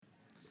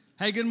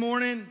Hey, good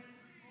morning.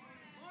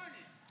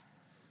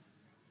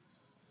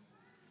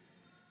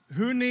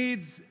 Who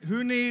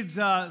needs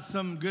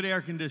some good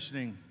air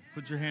conditioning?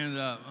 Put your hand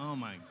up. Oh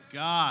my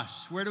gosh,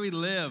 where do we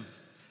live?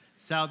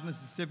 South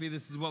Mississippi,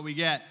 this is what we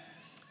get.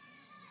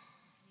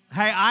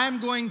 Hey, we're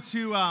going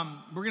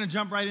to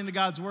jump right into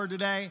God's Word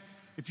today.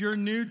 If you're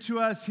new to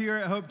us here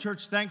at Hope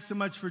Church, thanks so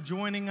much for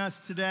joining us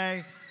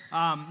today.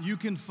 You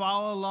can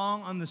follow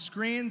along on the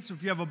screens. So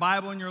if you have a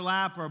Bible in your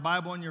lap or a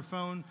Bible on your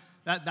phone,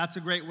 that's a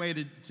great way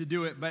to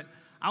do it. But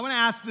I want to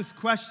ask this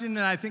question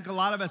that I think a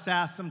lot of us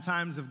ask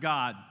sometimes of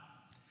God.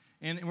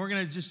 And we're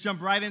going to just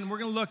jump right in. We're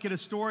going to look at a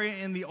story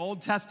in the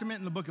Old Testament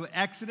in the book of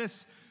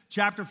Exodus,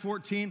 chapter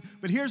 14.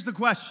 But here's the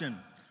question.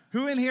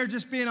 Who in here,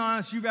 just being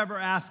honest, you've ever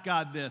asked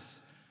God this?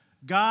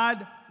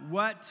 God,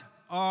 what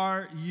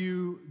are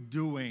you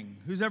doing?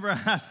 Who's ever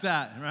asked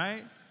that,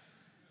 right?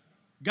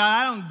 God,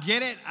 I don't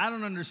get it. I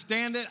don't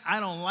understand it.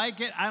 I don't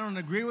like it. I don't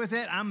agree with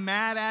it. I'm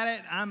mad at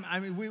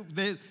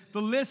it.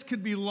 The list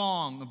could be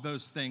long of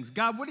those things.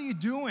 God, what are you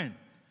doing?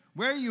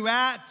 Where are you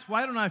at?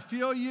 Why don't I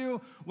feel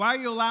you? Why are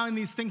you allowing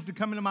these things to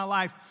come into my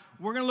life?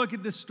 We're going to look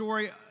at this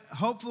story,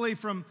 hopefully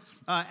from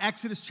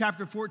Exodus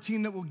chapter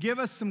 14, that will give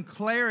us some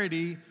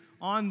clarity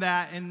on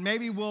that, and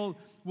maybe we'll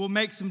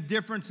make some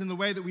difference in the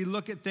way that we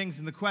look at things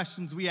and the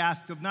questions we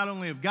ask of not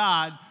only of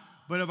God,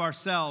 but of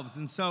ourselves.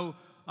 And so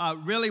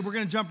really, we're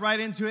going to jump right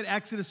into it.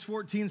 Exodus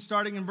 14,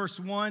 starting in verse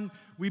 1.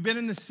 We've been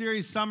in this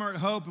series, Summer at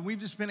Hope, and we've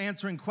just been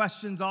answering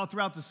questions all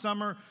throughout the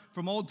summer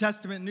from Old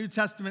Testament, New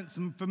Testament,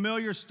 some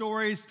familiar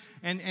stories,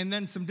 and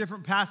then some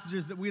different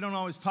passages that we don't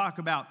always talk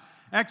about.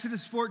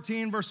 Exodus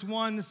 14, verse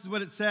 1, this is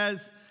what it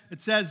says.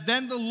 It says,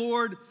 "Then the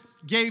Lord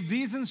gave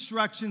these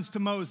instructions to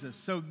Moses."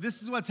 So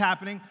this is what's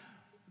happening.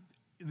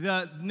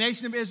 The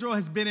nation of Israel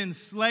has been in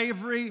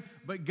slavery,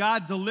 but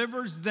God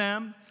delivers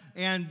them.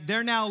 And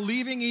they're now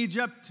leaving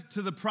Egypt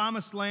to the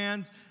promised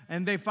land,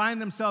 and they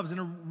find themselves in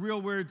a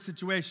real weird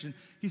situation.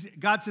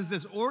 God says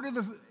this, "Order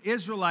the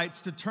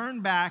Israelites to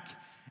turn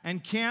back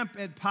and camp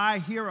at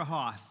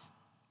Pi-Hahiroth."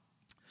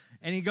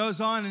 And he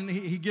goes on and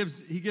he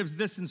gives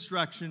this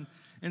instruction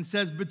and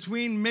says,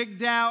 "Between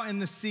Migdal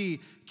and the sea,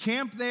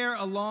 camp there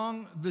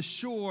along the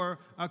shore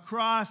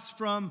across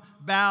from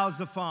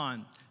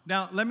Baal-Zephon."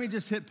 Now, let me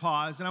just hit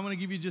pause, and I want to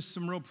give you just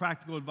some real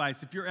practical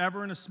advice. If you're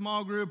ever in a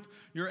small group,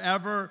 you're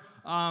ever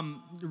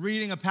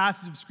reading a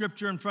passage of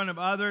Scripture in front of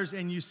others,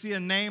 and you see a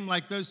name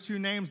like those two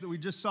names that we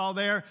just saw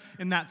there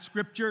in that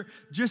Scripture,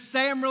 just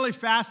say them really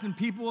fast, and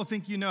people will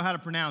think you know how to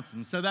pronounce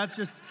them. So that's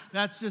a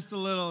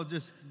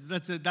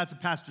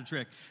pastor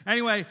trick.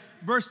 Anyway,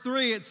 verse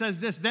 3, it says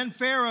this, "Then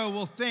Pharaoh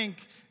will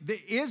think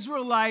the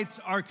Israelites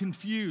are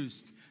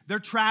confused. They're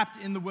trapped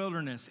in the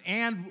wilderness.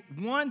 And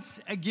once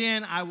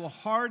again, I will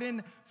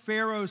harden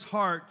Pharaoh's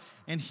heart,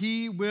 and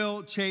he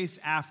will chase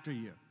after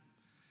you."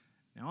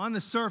 Now, on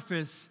the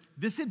surface,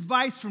 this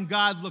advice from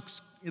God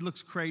looks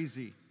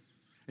crazy.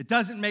 It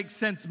doesn't make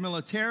sense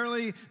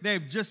militarily.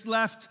 They've just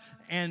left,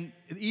 and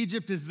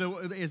Egypt is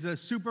a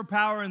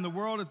superpower in the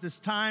world at this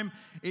time.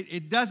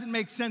 It doesn't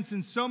make sense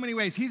in so many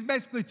ways. He's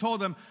basically told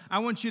them, "I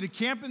want you to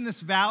camp in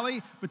this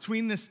valley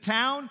between this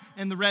town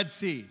and the Red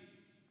Sea.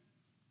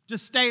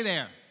 Just stay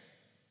there.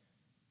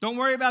 Don't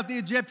worry about the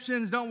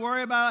Egyptians. Don't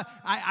worry about it.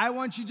 I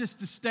want you just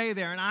to stay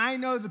there." And I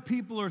know the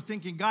people are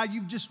thinking, "God,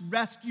 you've just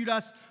rescued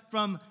us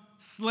from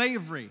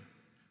slavery,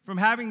 from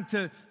having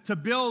to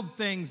build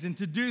things and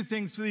to do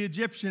things for the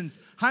Egyptians.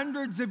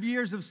 Hundreds of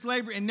years of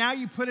slavery, and now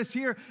you put us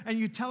here and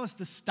you tell us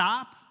to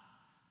stop?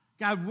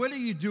 God, what are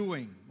you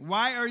doing?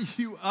 Why are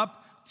you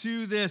up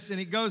to this?" And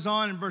it goes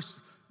on in the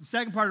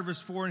second part of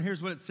verse 4, and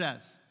here's what it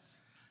says.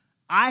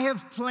 "I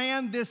have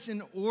planned this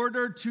in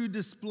order to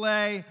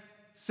display,"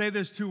 say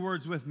those two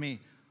words with me,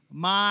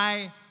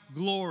 "my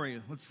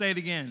glory." Let's say it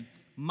again.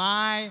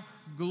 "My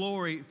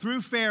glory,"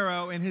 through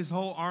Pharaoh and his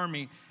whole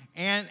army.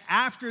 "And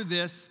after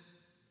this,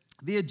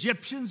 the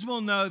Egyptians will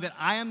know that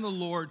I am the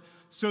Lord."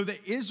 So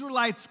the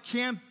Israelites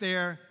camped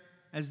there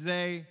as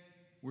they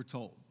were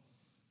told.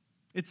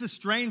 It's a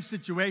strange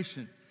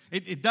situation.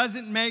 It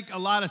doesn't make a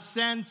lot of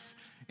sense.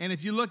 And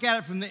if you look at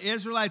it from the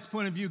Israelites'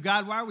 point of view,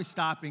 God, why are we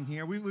stopping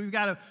here? We've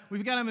got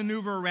to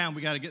maneuver around.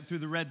 We got to get through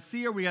the Red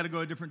Sea, or we got to go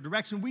a different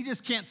direction. We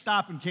just can't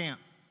stop and camp.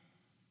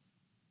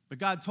 But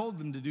God told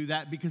them to do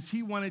that because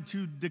he wanted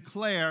to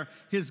declare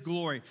his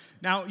glory.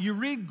 Now, you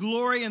read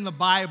glory in the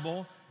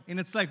Bible, and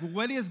it's like,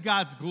 what is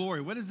God's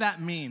glory? What does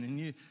that mean?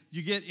 And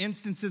you get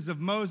instances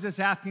of Moses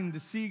asking to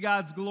see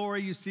God's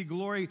glory. You see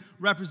glory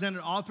represented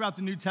all throughout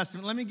the New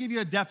Testament. Let me give you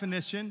a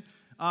definition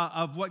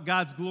of what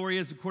God's glory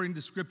is according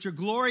to Scripture.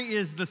 Glory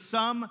is the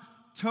sum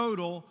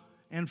total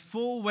and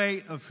full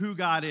weight of who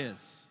God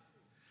is.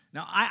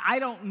 Now, I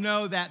don't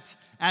know that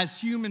as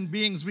human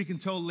beings we can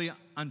totally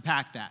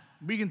unpack that.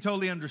 We can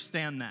totally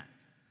understand that.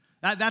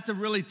 That's a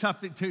really tough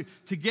thing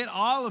to get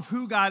all of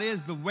who God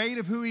is, the weight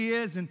of who he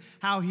is, and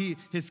how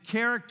his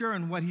character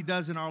and what he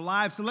does in our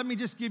lives. So let me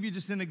just give you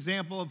just an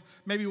example of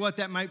maybe what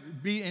that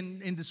might be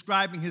in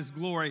describing his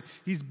glory.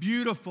 He's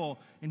beautiful,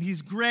 and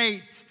he's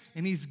great,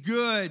 and he's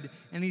good,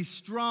 and he's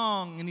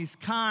strong, and he's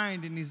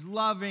kind, and he's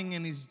loving,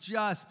 and he's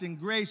just, and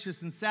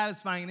gracious, and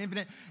satisfying, and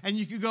infinite. And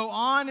you could go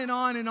on and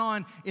on and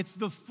on. It's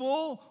the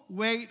full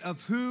weight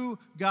of who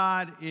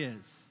God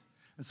is.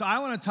 And so I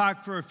want to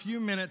talk for a few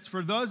minutes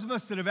for those of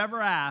us that have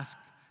ever asked,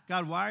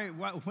 God,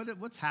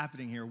 what's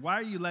happening here? Why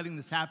are you letting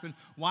this happen?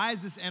 Why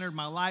has this entered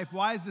my life?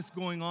 Why is this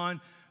going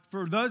on?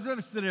 For those of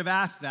us that have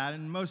asked that,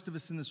 and most of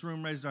us in this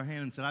room raised our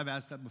hand and said, I've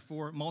asked that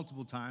before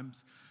multiple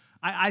times,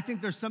 I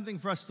think there's something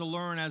for us to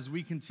learn as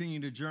we continue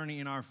to journey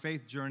in our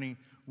faith journey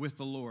with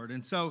the Lord.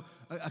 And so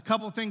a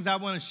couple things I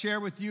want to share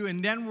with you,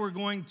 and then we're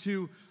going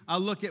to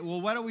look at,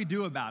 well, what do we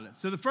do about it?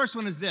 So the first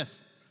one is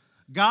this.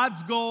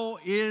 God's goal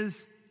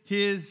is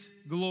his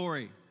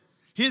glory.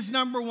 His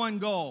number one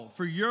goal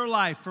for your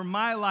life, for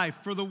my life,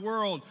 for the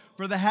world,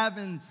 for the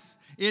heavens,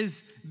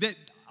 is that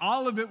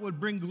all of it would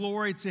bring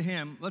glory to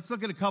him. Let's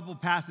look at a couple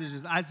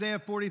passages. Isaiah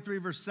 43,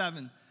 verse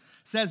 7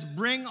 says,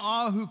 bring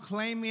all who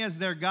claim me as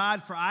their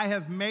God, for I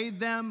have made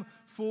them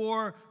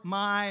for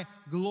my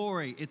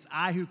glory. It's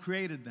I who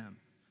created them.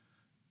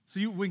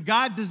 So when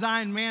God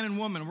designed man and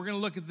woman, we're going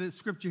to look at the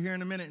scripture here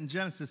in a minute in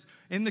Genesis.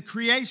 In the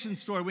creation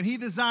story, when he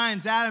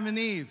designs Adam and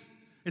Eve,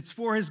 it's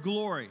for his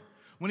glory.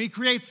 When he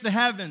creates the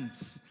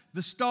heavens,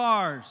 the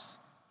stars,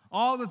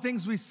 all the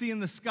things we see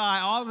in the sky,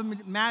 all the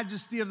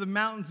majesty of the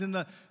mountains and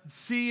the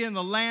sea and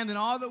the land, and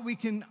all that we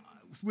can,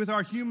 with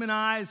our human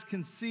eyes,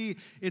 can see,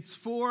 it's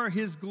for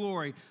his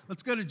glory.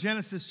 Let's go to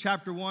Genesis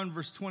chapter 1,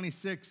 verse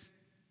 26.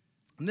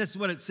 And this is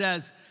what it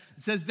says.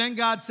 It says, then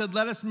God said,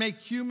 let us make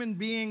human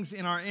beings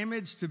in our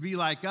image to be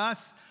like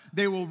us.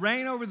 They will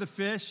reign over the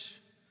fish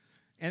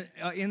and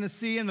in the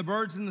sea and the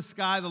birds in the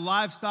sky, the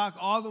livestock,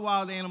 all the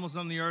wild animals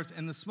on the earth,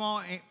 and the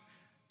small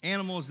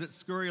animals that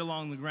scurry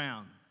along the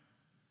ground.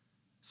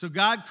 So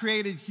God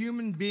created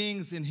human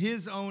beings in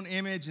his own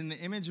image. In the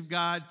image of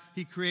God,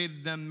 he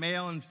created them,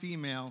 male and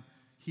female.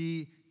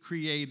 He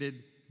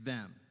created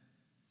them.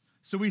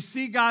 So we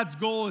see God's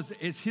goal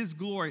is his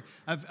glory,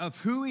 of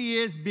who he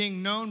is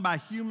being known by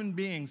human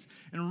beings.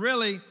 And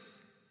really,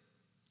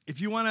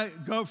 if you want to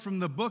go from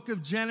the book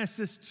of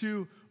Genesis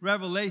to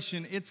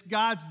Revelation, it's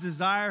God's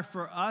desire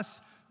for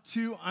us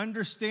to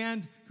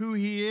understand who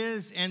he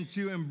is and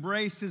to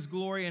embrace his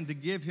glory and to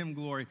give him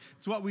glory.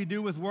 It's what we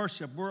do with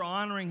worship. We're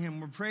honoring him,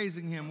 we're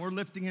praising him, we're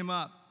lifting him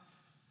up.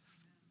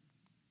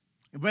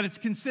 But it's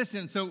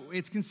consistent. So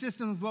it's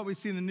consistent with what we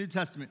see in the New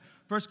Testament.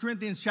 1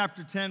 Corinthians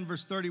chapter 10,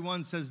 verse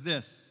 31 says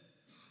this.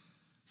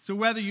 So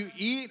whether you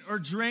eat or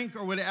drink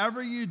or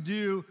whatever you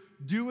do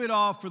it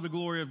all for the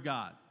glory of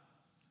God.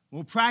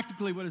 Well,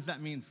 practically, what does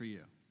that mean for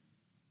you?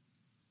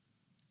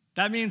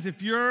 That means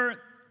if you're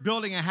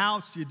building a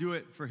house, you do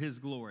it for his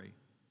glory.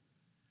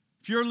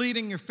 If you're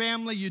leading your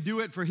family, you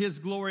do it for his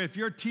glory. If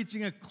you're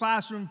teaching a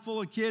classroom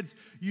full of kids,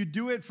 you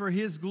do it for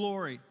his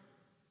glory.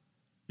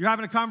 You're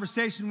having a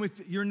conversation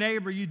with your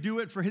neighbor, you do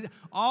it for his.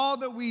 All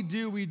that we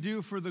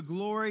do for the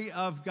glory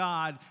of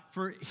God,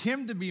 for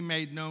him to be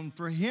made known,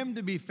 for him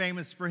to be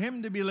famous, for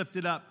him to be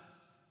lifted up.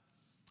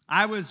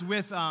 I was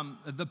with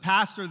the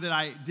pastor that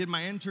I did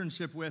my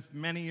internship with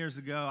many years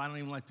ago. I don't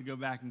even like to go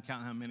back and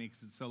count how many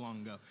because it's so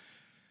long ago.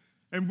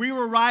 And we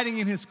were riding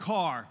in his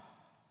car.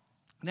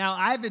 Now,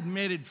 I've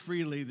admitted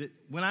freely that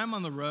when I'm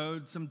on the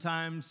road,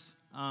 sometimes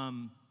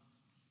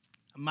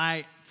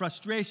my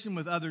frustration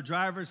with other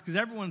drivers, because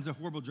everyone's a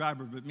horrible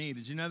driver but me.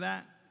 Did you know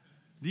that?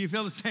 Do you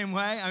feel the same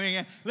way? I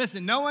mean,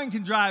 listen, no one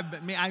can drive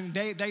but me. I mean,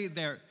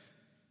 they're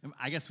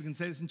I guess we can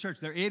say this in church.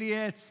 They're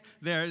idiots.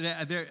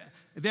 They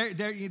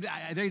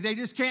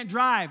just can't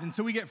drive. And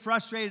so we get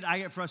frustrated. I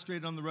get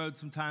frustrated on the road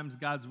sometimes.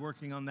 God's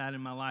working on that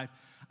in my life.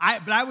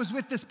 But I was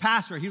with this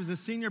pastor. He was a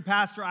senior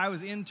pastor. I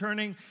was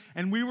interning,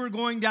 and we were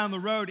going down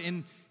the road.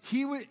 And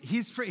he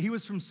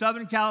was from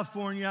Southern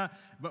California,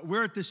 but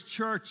we're at this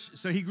church.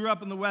 So he grew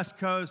up on the West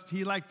Coast.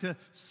 He liked to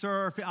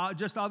surf,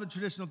 just all the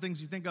traditional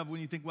things you think of when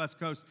you think West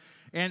Coast.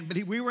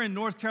 We were in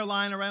North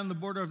Carolina, right on the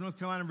border of North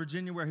Carolina and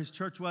Virginia, where his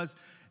church was.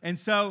 And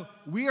so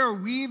we are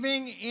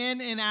weaving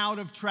in and out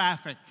of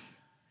traffic.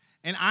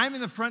 And I'm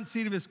in the front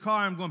seat of his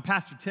car. I'm going,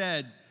 Pastor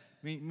Ted,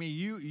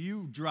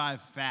 you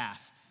drive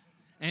fast.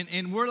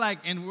 And we're like,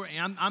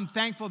 I'm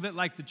thankful that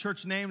like the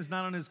church name is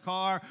not on his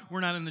car.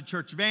 We're not in the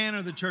church van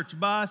or the church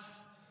bus.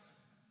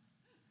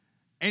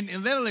 And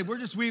literally, we're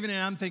just weaving in.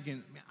 I'm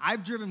thinking,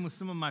 I've driven with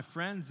some of my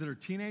friends that are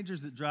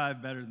teenagers that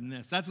drive better than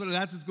this. That's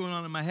what's going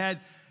on in my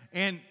head.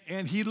 And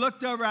he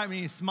looked over at me,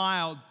 he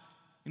smiled,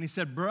 and he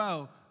said,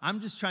 bro, I'm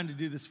just trying to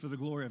do this for the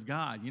glory of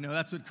God. You know,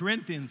 that's what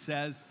Corinthians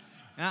says.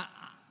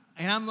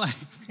 And I'm like,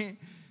 man,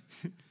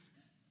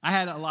 I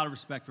had a lot of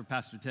respect for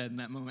Pastor Ted in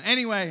that moment.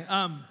 Anyway,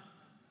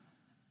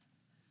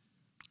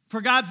 for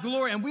God's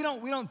glory, and we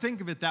don't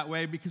think of it that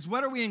way, because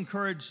what are we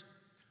encouraged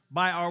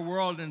by our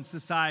world and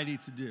society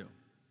to do?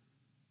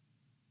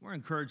 We're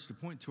encouraged to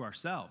point to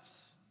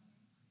ourselves.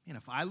 And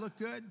if I look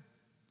good,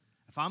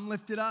 if I'm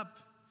lifted up,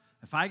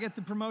 if I get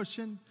the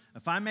promotion,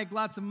 if I make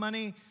lots of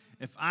money,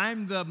 if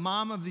I'm the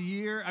mom of the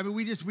year, I mean,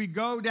 we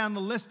go down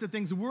the list of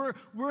things. We're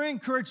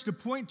encouraged to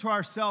point to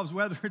ourselves,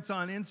 whether it's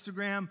on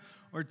Instagram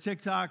or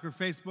TikTok or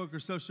Facebook or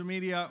social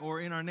media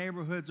or in our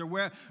neighborhoods or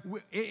where.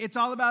 It's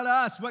all about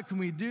us. What can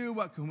we do?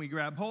 What can we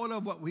grab hold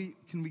of?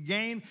 Can we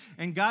gain?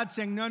 And God's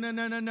saying, no, no,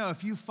 no, no, no.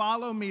 If you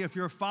follow me, if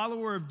you're a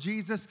follower of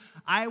Jesus,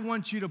 I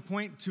want you to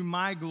point to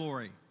my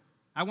glory.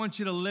 I want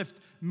you to lift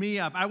me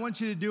up. I want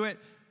you to do it.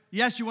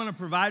 Yes, you want to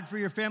provide for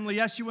your family.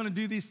 Yes, you want to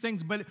do these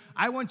things, but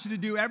I want you to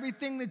do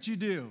everything that you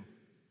do.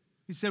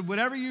 He said,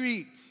 whatever you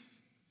eat.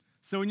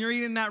 So when you're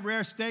eating that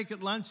rare steak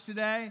at lunch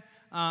today,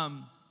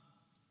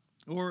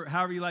 or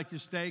however you like your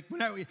steak,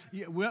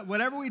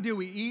 whatever we do,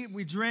 we eat,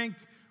 we drink,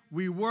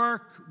 we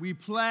work, we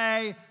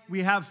play,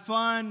 we have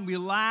fun, we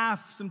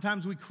laugh,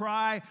 sometimes we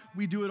cry.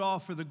 We do it all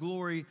for the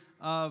glory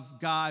of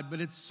God.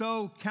 But it's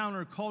so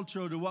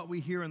countercultural to what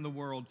we hear in the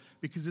world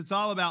because it's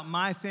all about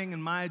my thing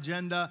and my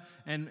agenda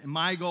and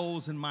my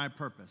goals and my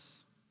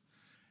purpose.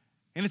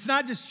 And it's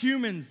not just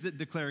humans that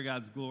declare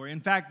God's glory. In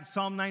fact,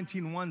 Psalm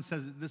 19:1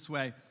 says it this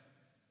way.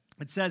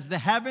 It says, the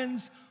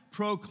heavens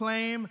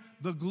proclaim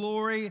the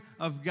glory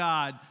of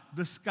God.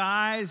 The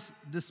skies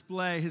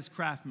display his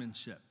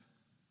craftsmanship.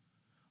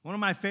 One of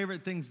my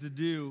favorite things to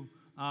do,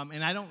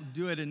 and I don't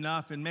do it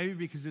enough, and maybe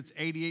because it's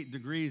 88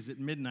 degrees at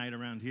midnight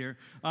around here,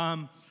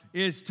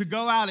 is to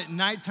go out at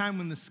nighttime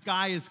when the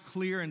sky is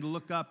clear and to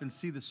look up and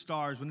see the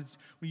stars. When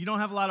you don't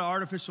have a lot of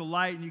artificial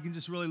light and you can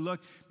just really look.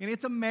 And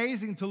it's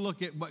amazing to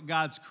look at what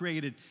God's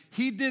created.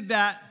 He did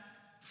that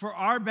for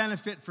our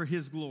benefit, for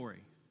his glory.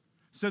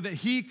 So that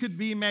he could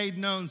be made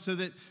known, so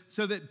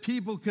that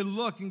people could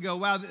look and go,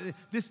 wow,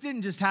 this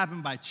didn't just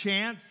happen by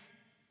chance.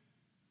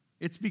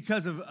 It's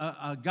because of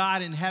a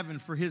God in heaven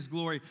for his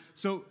glory.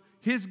 So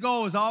his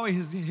goal is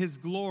always his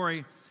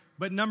glory.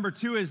 But number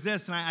two is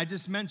this, and I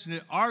just mentioned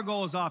it, our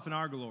goal is often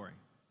our glory.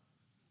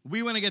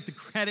 We want to get the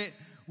credit.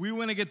 We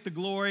want to get the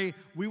glory.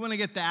 We want to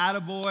get the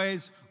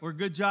attaboys or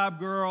good job,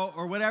 girl,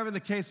 or whatever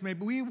the case may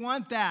be. We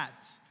want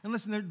that. And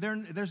listen,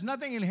 there's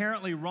nothing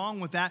inherently wrong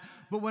with that.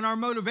 But when our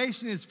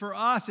motivation is for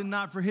us and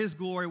not for his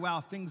glory, wow,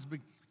 things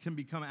can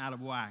become out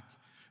of whack.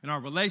 In our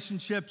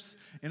relationships,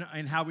 in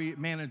how we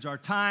manage our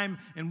time,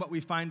 and what we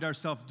find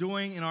ourselves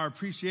doing, in our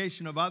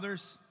appreciation of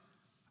others.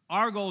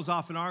 Our goal is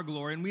often our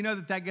glory. And we know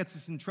that gets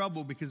us in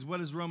trouble because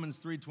what does Romans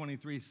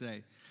 3:23 say?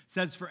 It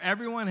says, for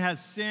everyone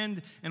has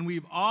sinned and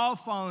we've all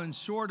fallen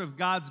short of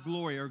God's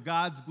glory or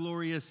God's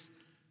glorious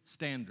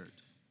standard.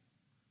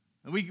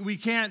 We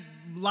can't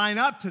line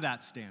up to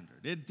that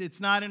standard. It's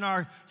not in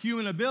our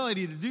human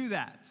ability to do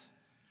that.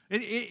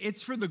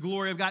 It's for the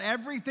glory of God.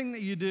 Everything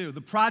that you do, the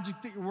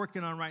project that you're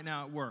working on right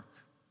now at work,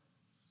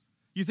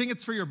 you think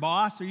it's for your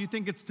boss, or you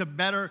think it's to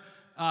better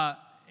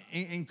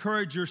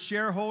encourage your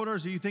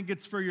shareholders, or you think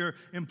it's for your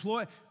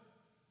employee.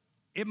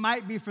 It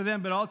might be for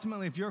them, but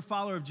ultimately, if you're a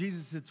follower of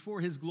Jesus, it's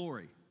for his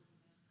glory.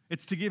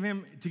 It's to give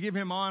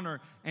him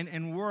honor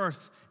and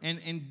worth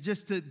and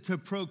just to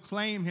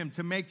proclaim him,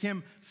 to make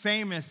him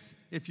famous,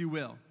 if you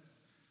will.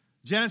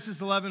 Genesis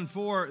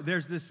 11:4,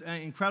 there's this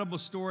incredible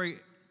story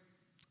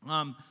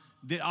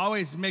that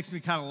always makes me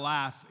kind of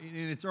laugh.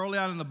 And it's early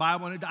on in the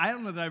Bible. And I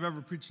don't know that I've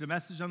ever preached a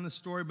message on this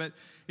story, but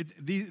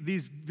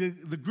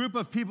the group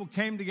of people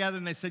came together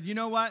and they said, you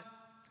know what?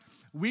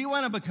 We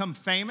want to become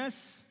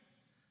famous.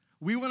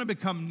 We want to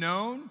become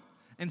known.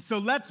 And so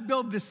let's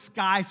build this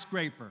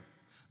skyscraper.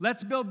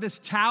 Let's build this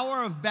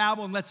Tower of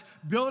Babel and let's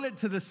build it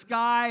to the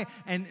sky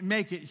and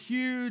make it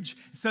huge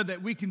so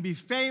that we can be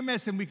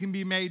famous and we can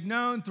be made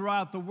known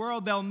throughout the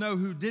world. They'll know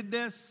who did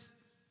this.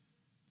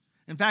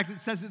 In fact, it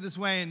says it this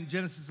way in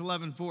Genesis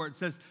 11:4. It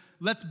says,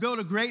 let's build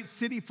a great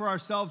city for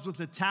ourselves with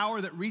a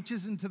tower that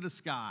reaches into the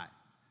sky.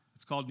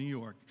 It's called New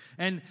York.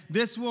 And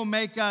this will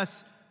make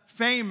us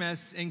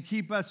famous and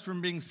keep us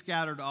from being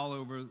scattered all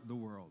over the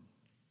world.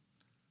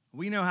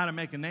 We know how to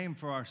make a name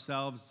for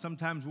ourselves.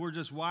 Sometimes we're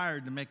just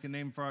wired to make a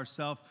name for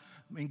ourselves.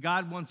 And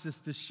God wants us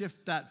to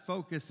shift that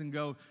focus and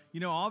go, you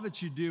know, all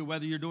that you do,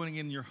 whether you're doing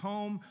it in your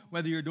home,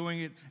 whether you're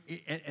doing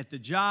it at the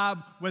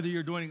job, whether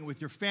you're doing it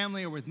with your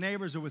family or with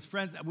neighbors or with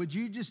friends, would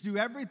you just do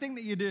everything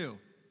that you do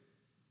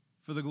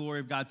for the glory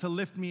of God, to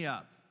lift me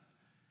up?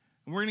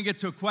 And we're going to get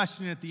to a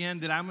question at the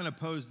end that I'm going to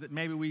pose that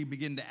maybe we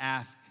begin to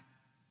ask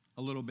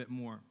a little bit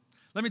more.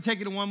 Let me take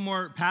you to one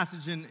more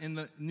passage in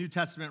the New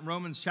Testament,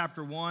 Romans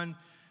chapter 1.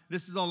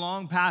 This is a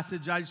long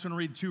passage. I just want to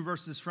read 2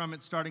 verses from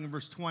it, starting in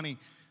verse 20.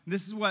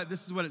 This is what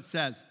it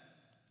says.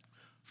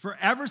 For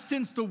ever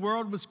since the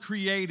world was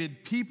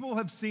created, people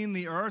have seen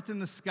the earth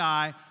and the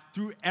sky.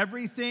 Through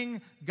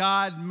everything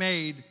God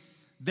made,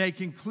 they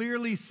can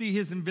clearly see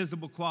his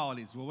invisible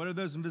qualities. Well, what are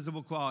those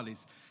invisible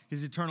qualities?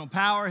 His eternal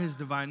power, his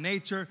divine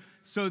nature.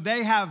 So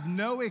they have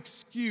no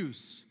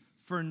excuse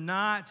for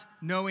not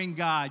knowing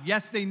God.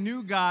 Yes, they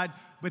knew God,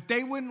 but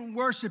they wouldn't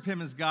worship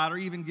him as God or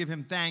even give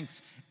him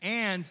thanks.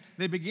 And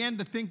they began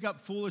to think up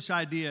foolish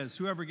ideas.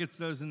 Whoever gets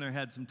those in their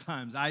head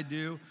sometimes, I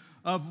do,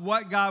 of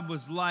what God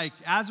was like.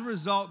 As a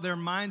result, their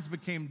minds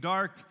became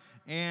dark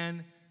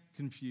and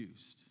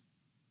confused.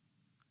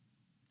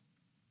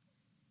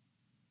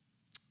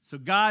 So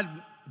God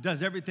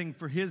does everything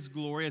for His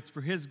glory. It's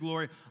for His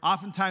glory.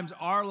 Oftentimes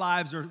our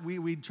lives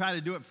we try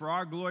to do it for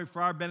our glory,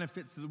 for our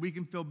benefit, so that we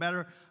can feel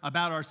better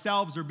about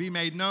ourselves or be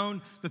made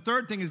known. The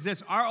third thing is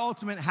this: our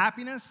ultimate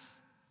happiness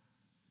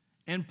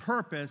and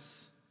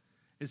purpose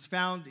is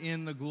found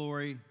in the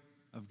glory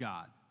of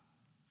God.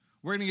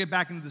 We're going to get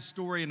back into the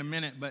story in a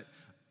minute, but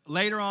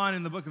later on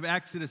in the book of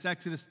Exodus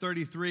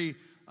 33,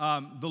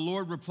 the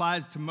Lord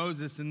replies to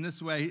Moses in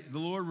this way. The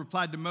Lord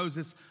replied to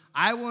Moses,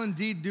 "I will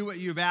indeed do what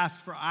you've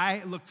asked, for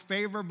I looked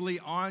favorably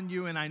on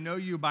you, and I know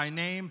you by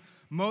name."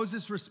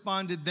 Moses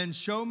responded, "Then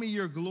show me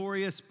your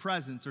glorious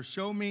presence," or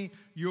show me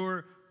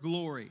your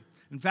glory.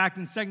 In fact,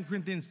 in 2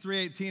 Corinthians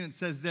 3:18, it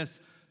says this: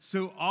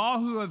 "So all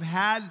who have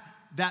had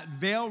that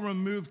veil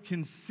removed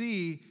can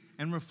see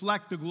and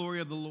reflect the glory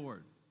of the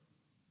Lord."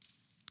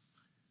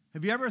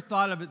 Have you ever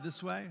thought of it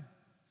this way?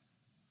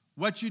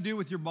 What you do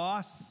with your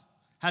boss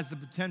has the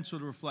potential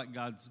to reflect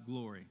God's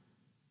glory.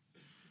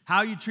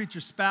 How you treat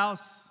your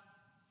spouse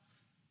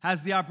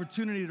has the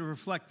opportunity to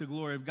reflect the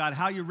glory of God.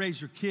 How you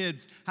raise your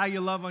kids, how you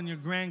love on your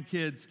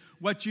grandkids,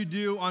 what you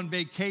do on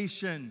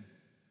vacation.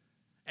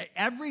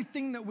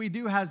 Everything that we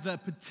do has the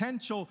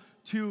potential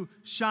to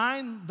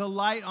shine the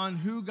light on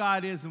who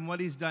God is and what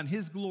He's done,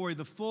 His glory,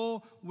 the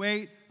full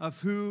weight of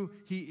who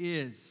He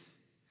is.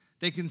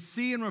 They can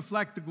see and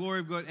reflect the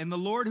glory of God. And the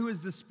Lord, who is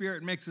the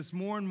Spirit, makes us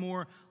more and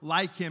more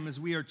like Him as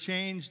we are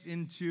changed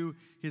into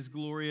His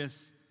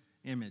glorious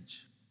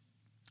image.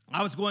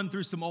 I was going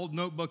through some old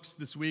notebooks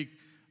this week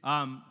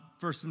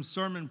for some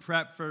sermon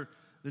prep for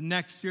the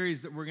next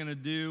series that we're going to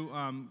do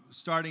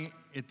starting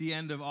at the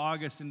end of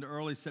August into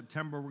early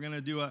September. We're going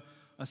to do a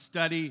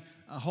study,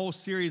 a whole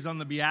series on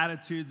the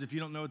Beatitudes. If you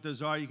don't know what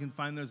those are, you can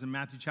find those in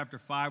Matthew chapter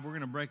 5. We're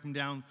going to break them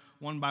down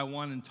one by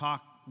one and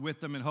talk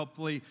with them and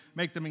hopefully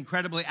make them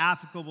incredibly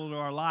applicable to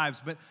our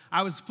lives. But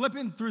I was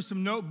flipping through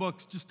some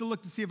notebooks just to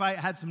look to see if I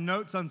had some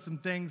notes on some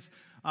things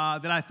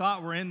that I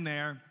thought were in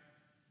there.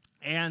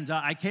 And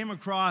I came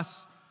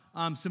across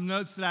some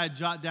notes that I had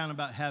jotted down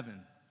about heaven.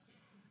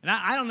 And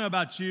I don't know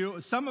about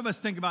you. Some of us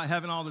think about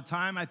heaven all the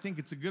time. I think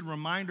it's a good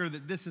reminder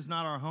that this is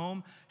not our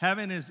home.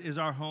 Heaven is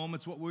our home.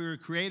 It's what we were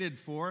created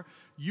for.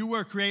 You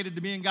were created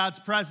to be in God's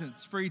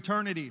presence for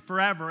eternity,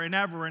 forever and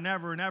ever and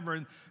ever and ever.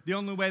 And the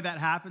only way that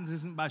happens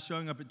isn't by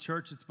showing up at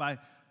church.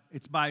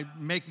 It's by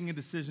making a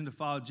decision to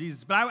follow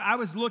Jesus. But I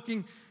was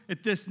looking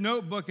at this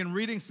notebook and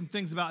reading some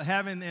things about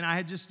heaven, and I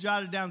had just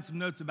jotted down some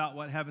notes about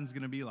what heaven's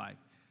going to be like.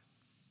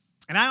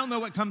 And I don't know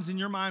what comes in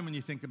your mind when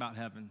you think about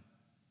heaven.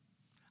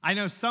 I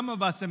know some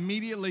of us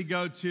immediately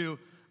go to,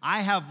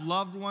 I have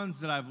loved ones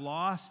that I've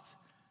lost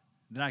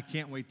that I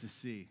can't wait to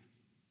see.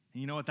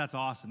 And you know what? That's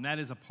awesome. That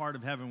is a part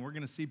of heaven. We're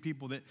going to see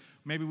people that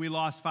maybe we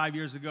lost 5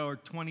 years ago or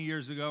 20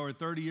 years ago or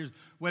 30 years,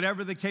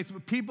 whatever the case,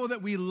 but people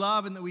that we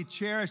love and that we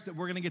cherish that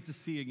we're going to get to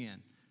see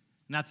again.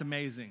 And that's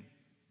amazing.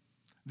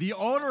 The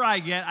older I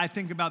get, I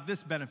think about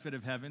this benefit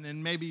of heaven,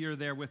 and maybe you're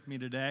there with me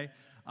today.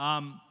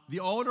 The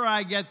older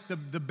I get,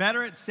 the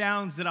better it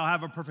sounds that I'll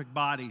have a perfect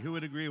body. Who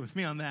would agree with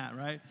me on that,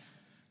 right?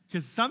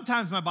 Because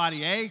sometimes my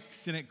body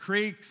aches and it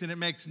creaks and it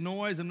makes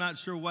noise. I'm not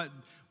sure what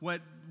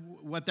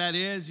that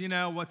is. You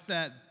know, what's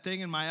that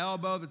thing in my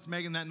elbow that's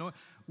making that noise?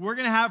 We're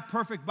going to have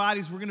perfect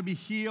bodies. We're going to be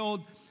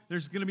healed.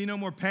 There's going to be no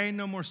more pain,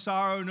 no more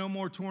sorrow, no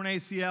more torn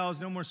ACLs,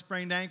 no more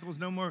sprained ankles,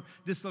 no more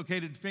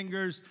dislocated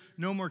fingers,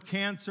 no more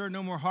cancer,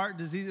 no more heart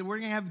disease. We're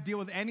going to have to deal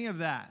with any of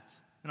that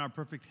in our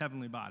perfect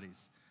heavenly bodies.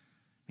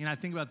 And I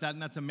think about that,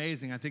 and that's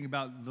amazing. I think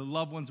about the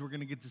loved ones we're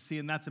going to get to see,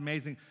 and that's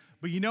amazing.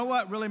 But you know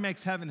what really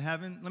makes heaven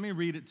heaven? Let me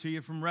read it to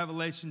you from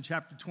Revelation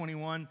chapter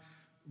 21,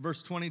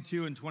 verse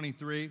 22 and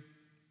 23.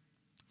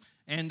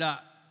 And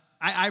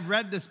I've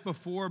read this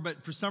before,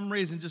 but for some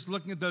reason, just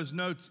looking at those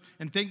notes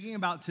and thinking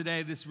about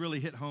today, this really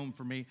hit home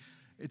for me.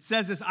 It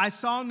says this: I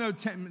saw no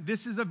temple.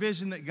 This is a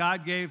vision that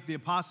God gave the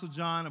Apostle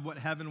John of what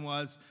heaven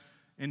was,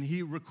 and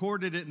he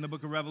recorded it in the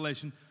book of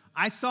Revelation.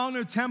 I saw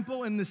no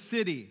temple in the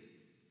city,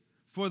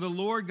 for the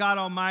Lord God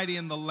Almighty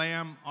and the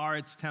Lamb are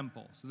its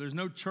temple. So there's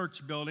no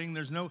church building,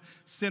 there's no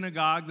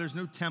synagogue, there's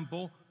no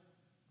temple.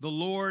 The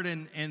Lord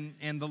and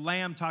the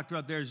Lamb talked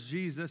about there is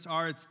Jesus,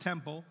 are its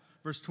temple.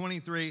 Verse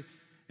 23,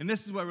 and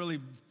this is what really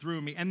threw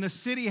me. And the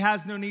city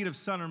has no need of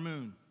sun or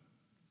moon,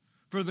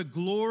 for the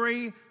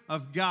glory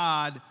of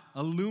God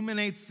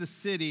illuminates the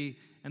city,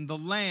 and the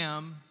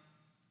Lamb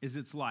is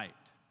its light.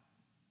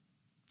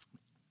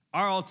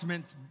 Our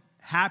ultimate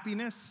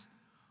happiness,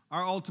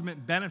 our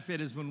ultimate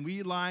benefit is when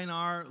we line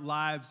our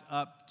lives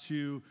up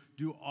to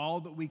do all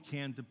that we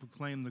can to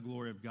proclaim the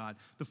glory of God.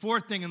 The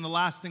fourth thing and the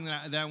last thing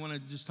that I want to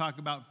just talk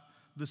about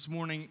this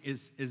morning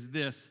is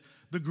this.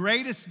 The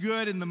greatest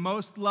good and the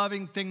most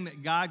loving thing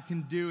that God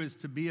can do is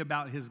to be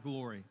about His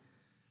glory.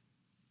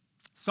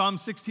 Psalm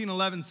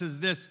 16:11 says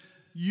this: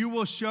 you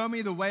will show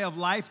me the way of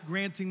life,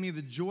 granting me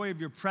the joy of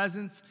your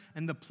presence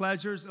and the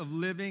pleasures of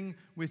living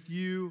with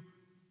you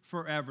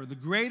forever. The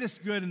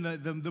greatest good and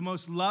the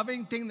most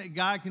loving thing that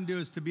God can do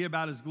is to be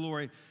about His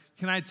glory.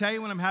 Can I tell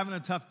you, when I'm having a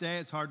tough day,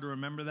 it's hard to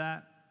remember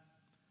that?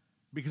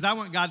 Because I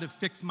want God to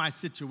fix my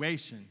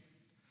situation.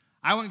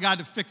 I want God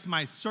to fix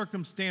my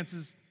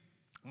circumstances.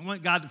 I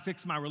want God to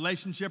fix my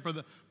relationship or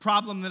the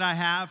problem that I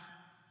have.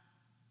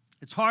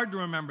 It's hard to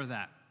remember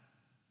that.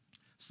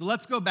 So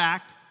let's go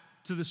back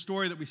to the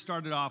story that we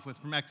started off with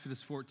from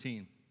Exodus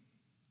 14.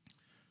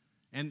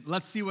 And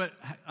let's see what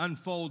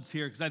unfolds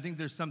here, because I think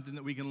there's something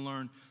that we can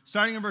learn.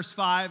 Starting in verse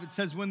 5, it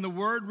says, when the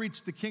word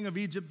reached the king of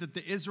Egypt that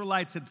the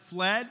Israelites had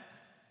fled,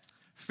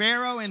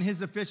 Pharaoh and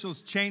his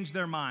officials changed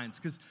their minds,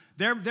 because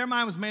their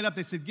mind was made up.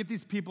 They said, get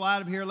these people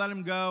out of here, let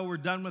them go. We're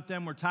done with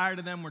them. We're tired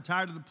of them. We're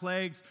tired of the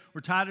plagues.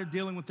 We're tired of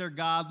dealing with their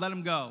God. Let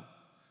them go.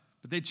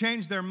 But they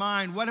changed their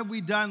mind. What have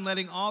we done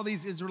letting all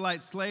these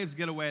Israelite slaves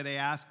get away, they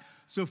asked.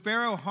 So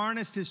Pharaoh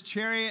harnessed his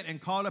chariot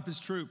and called up his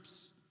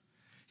troops.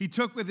 He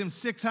took with him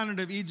 600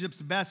 of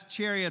Egypt's best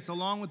chariots,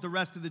 along with the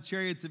rest of the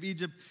chariots of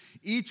Egypt,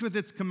 each with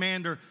its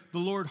commander. The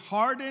Lord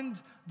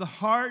hardened the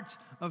heart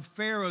of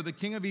Pharaoh, the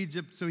king of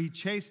Egypt, so he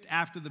chased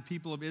after the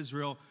people of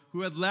Israel,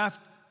 who had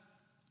left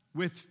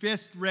with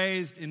fist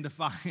raised in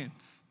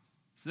defiance.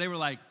 So they were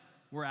like,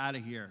 we're out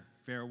of here,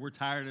 Pharaoh. We're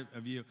tired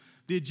of you.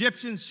 The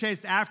Egyptians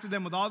chased after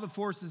them with all the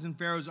forces in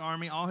Pharaoh's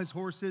army, all his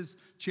horses,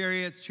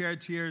 chariots,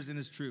 charioteers, and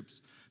his troops.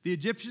 The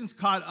Egyptians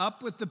caught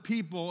up with the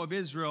people of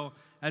Israel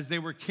as they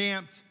were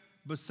camped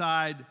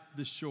beside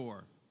the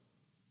shore.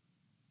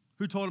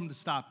 Who told them to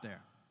stop there?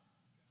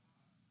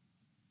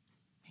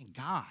 Man,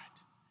 God.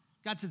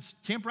 God said,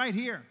 camp right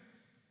here.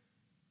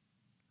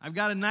 I've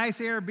got a nice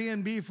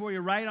Airbnb for you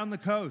right on the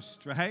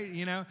coast, right?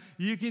 You know,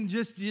 you can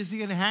you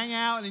can hang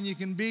out and you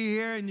can be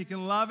here and you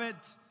can love it.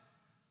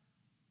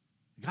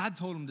 God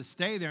told them to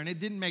stay there, and it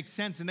didn't make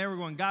sense. And they were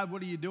going, God,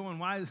 what are you doing?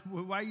 Why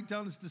are you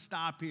telling us to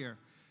stop here?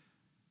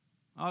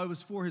 Oh, it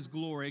was for his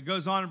glory. It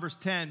goes on in verse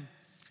 10.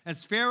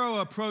 As Pharaoh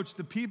approached,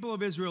 the people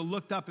of Israel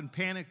looked up and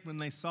panicked when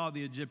they saw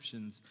the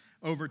Egyptians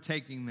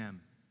overtaking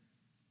them.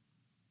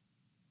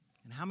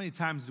 And how many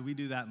times do we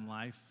do that in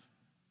life?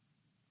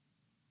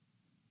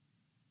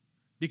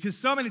 Because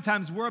so many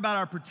times we're about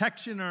our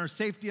protection and our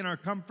safety and our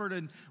comfort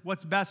and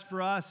what's best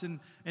for us. And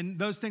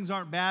those things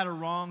aren't bad or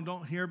wrong.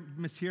 Don't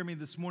mishear me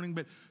this morning.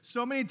 But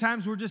so many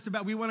times we're just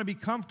about, we want to be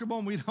comfortable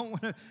and we don't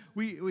want to,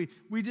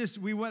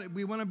 we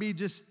want to be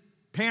just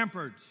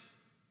pampered.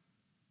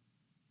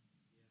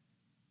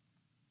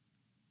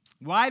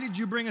 Why did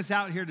you bring us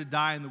out here to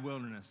die in the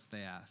wilderness, they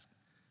asked.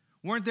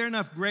 Weren't there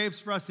enough graves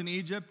for us in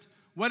Egypt?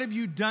 What have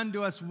you done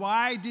to us?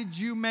 Why did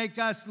you make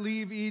us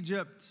leave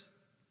Egypt?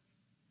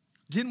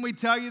 Didn't we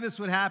tell you this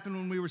would happen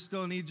when we were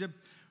still in Egypt?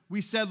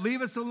 We said,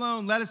 leave us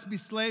alone. Let us be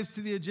slaves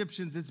to the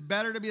Egyptians. It's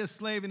better to be a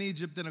slave in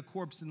Egypt than a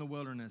corpse in the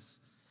wilderness.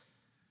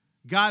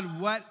 God,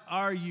 what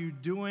are you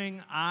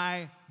doing?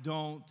 I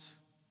don't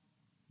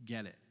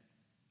get it.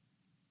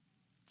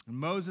 And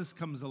Moses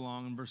comes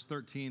along in verse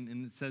 13,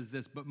 and it says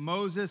this, but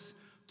Moses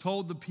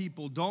told the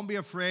people, don't be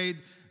afraid.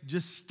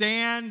 Just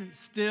stand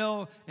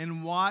still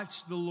and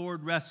watch the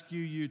Lord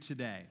rescue you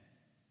today.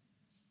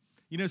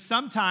 You know,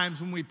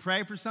 sometimes when we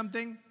pray for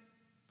something,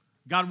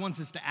 God wants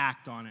us to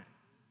act on it.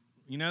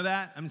 You know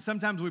that? I mean,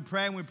 sometimes we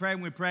pray and we pray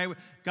and we pray.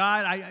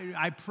 God,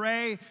 I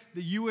pray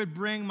that you would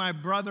bring my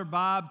brother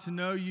Bob to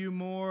know you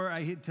more,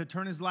 to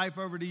turn his life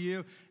over to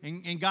you.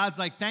 And God's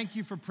like, thank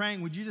you for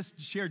praying. Would you just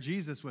share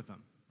Jesus with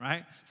him,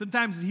 right?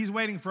 Sometimes he's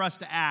waiting for us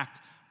to act.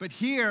 But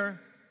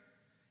here,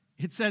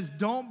 it says,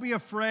 don't be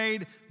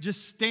afraid.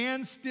 Just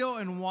stand still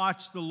and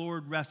watch the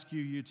Lord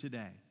rescue you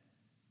today.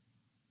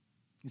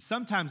 And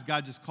sometimes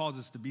God just calls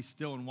us to be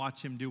still and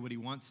watch him do what he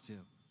wants to.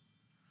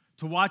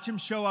 To watch him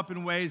show up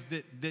in ways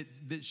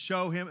that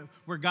show him,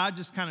 where God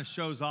just kind of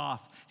shows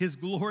off. His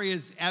glory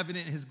is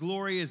evident. His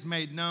glory is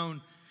made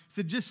known. He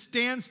said, just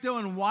stand still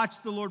and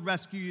watch the Lord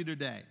rescue you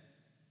today.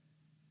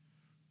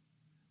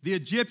 The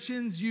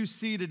Egyptians you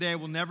see today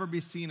will never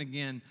be seen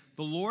again.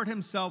 The Lord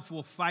himself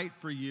will fight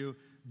for you.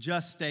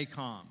 Just stay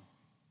calm.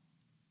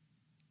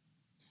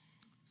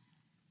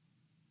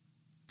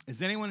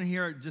 Is anyone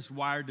here just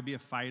wired to be a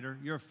fighter?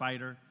 You're a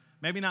fighter.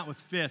 Maybe not with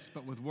fists,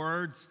 but with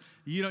words.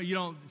 You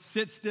don't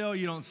sit still.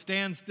 You don't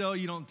stand still.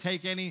 You don't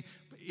take any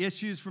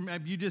issues from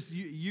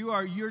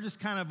you're just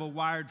kind of a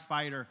wired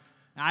fighter.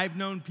 I've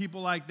known people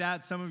like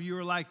that. Some of you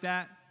are like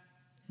that.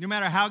 No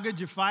matter how good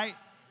you fight,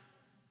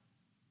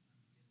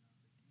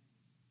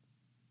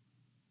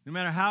 no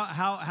matter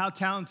how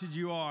talented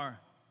you are.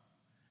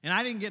 And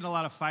I didn't get in a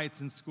lot of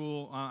fights in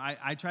school.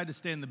 I tried to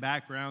stay in the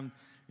background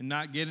and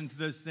not get into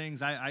those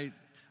things.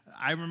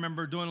 I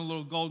remember doing a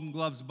little Golden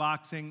Gloves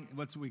boxing.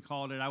 What's we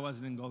called it? I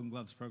wasn't in Golden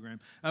Gloves program.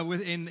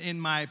 In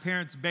my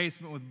parents'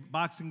 basement with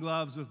boxing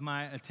gloves with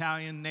my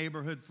Italian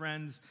neighborhood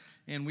friends,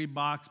 and we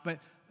boxed. But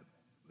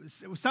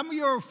some of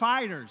you are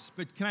fighters.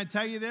 But can I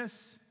tell you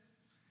this?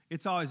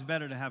 It's always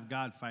better to have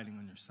God fighting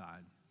on your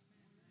side.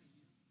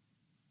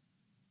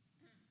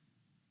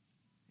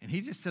 And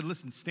he just said,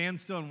 listen, stand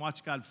still and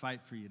watch God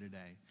fight for you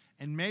today.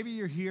 And maybe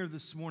you're here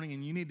this morning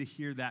and you need to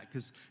hear that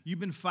because you've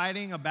been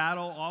fighting a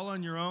battle all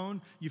on your own.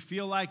 You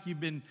feel like you've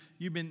been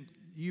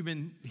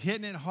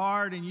hitting it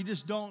hard and you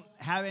just don't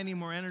have any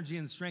more energy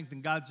and strength.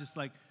 And God's just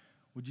like,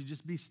 would you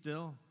just be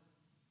still?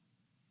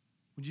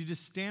 Would you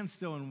just stand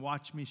still and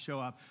watch me show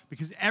up?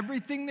 Because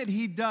everything that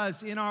he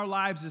does in our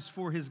lives is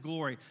for his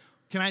glory.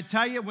 Can I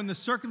tell you, when the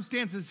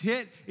circumstances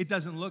hit, it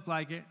doesn't look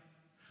like it.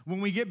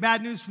 When we get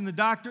bad news from the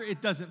doctor,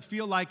 it doesn't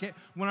feel like it.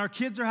 When our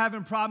kids are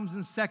having problems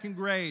in second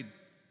grade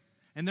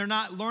and they're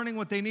not learning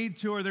what they need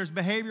to, or there's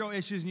behavioral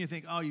issues and you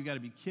think, oh, you got to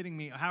be kidding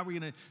me. How are we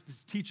going to,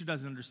 this teacher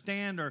doesn't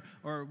understand, or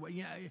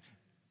you know,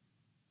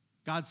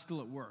 God's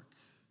still at work.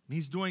 And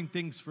he's doing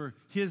things for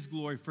his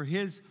glory, for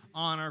his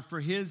honor, for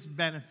his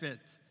benefit.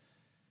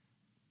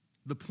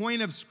 The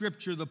point of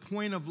Scripture, the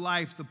point of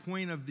life, the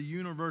point of the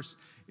universe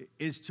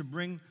is to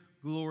bring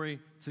glory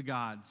to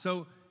God.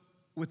 So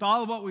with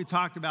all of what we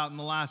talked about in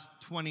the last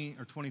 20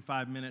 or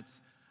 25 minutes,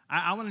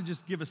 I want to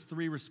just give us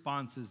 3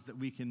 responses that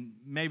we can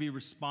maybe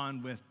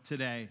respond with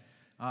today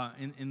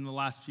in the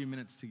last few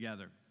minutes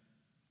together.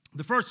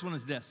 The first one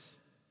is this.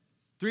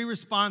 3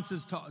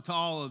 responses to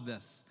all of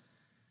this.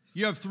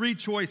 You have 3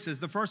 choices.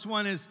 The first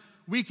one is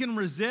we can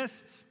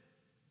resist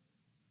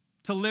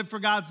to live for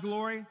God's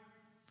glory,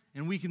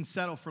 and we can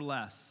settle for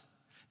less.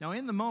 Now,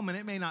 in the moment,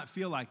 it may not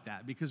feel like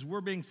that because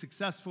we're being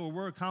successful,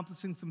 we're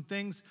accomplishing some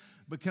things,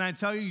 but can I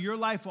tell you, your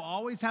life will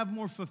always have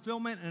more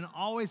fulfillment and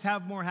always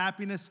have more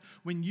happiness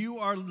when you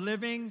are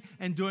living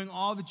and doing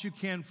all that you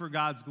can for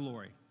God's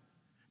glory.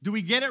 Do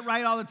we get it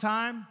right all the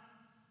time?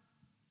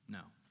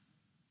 No.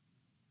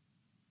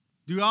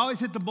 Do we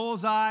always hit the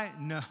bullseye?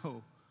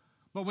 No.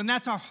 But when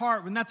that's our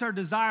heart, when that's our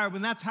desire,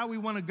 when that's how we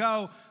want to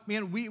go,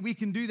 man, we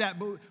can do that.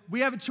 But we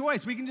have a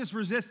choice. We can just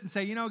resist and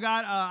say, you know,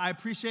 God, I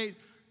appreciate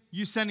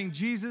you sending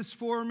Jesus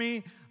for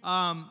me, but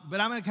I'm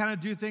going to kind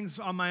of do things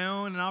on my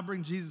own, and I'll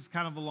bring Jesus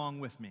kind of along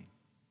with me.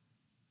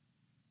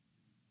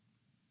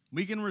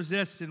 We can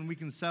resist and we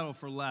can settle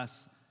for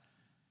less,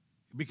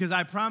 because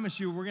I promise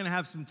you we're going to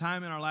have some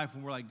time in our life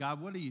when we're like, God,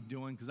 what are you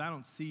doing? Because I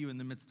don't see you in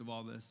the midst of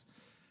all this.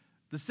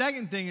 The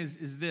second thing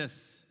is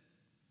this.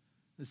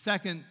 The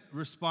second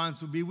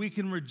response would be we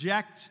can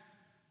reject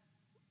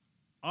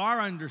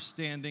our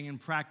understanding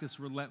and practice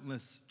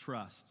relentless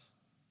trust.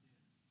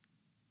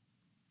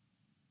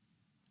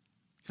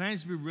 Can I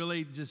just be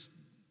really just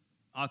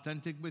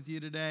authentic with you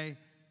today?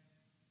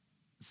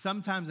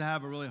 Sometimes I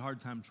have a really hard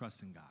time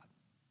trusting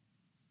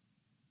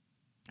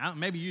God.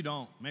 Maybe you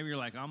don't. Maybe you're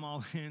like, I'm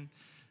all in.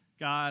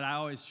 God, I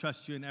always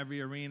trust you in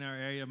every arena or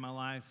area of my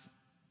life.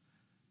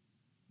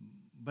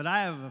 But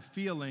I have a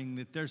feeling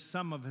that there's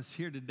some of us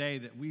here today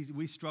that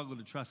we struggle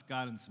to trust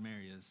God in some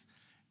areas.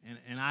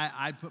 And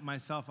I'd put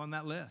myself on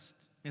that list.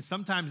 And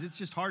sometimes it's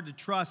just hard to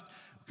trust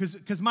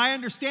because my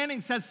understanding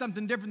says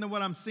something different than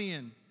what I'm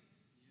seeing.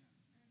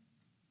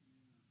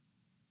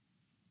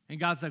 And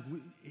God's like,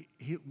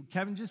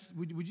 Kevin,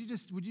 would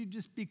you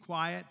just be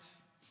quiet?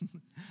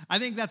 I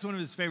think that's one of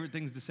his favorite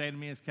things to say to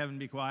me is, Kevin,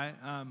 be quiet.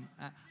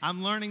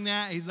 I'm learning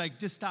that. He's like,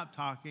 just stop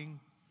talking.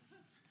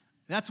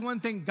 That's one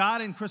thing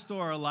God and Crystal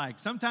are alike.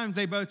 Sometimes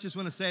they both just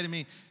want to say to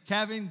me,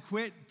 Kevin,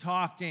 quit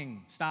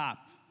talking. Stop.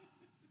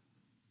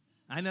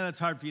 I know that's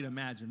hard for you to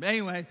imagine. But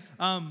anyway,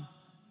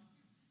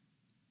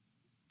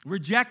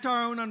 reject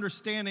our own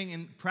understanding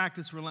and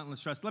practice relentless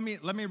trust. Let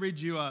me read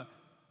you a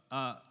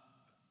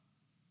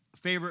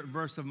favorite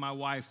verse of my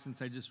wife,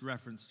 since I just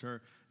referenced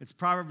her. It's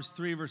Proverbs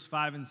 3, verse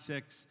 5 and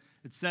 6.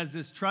 It says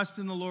this: trust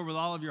in the Lord with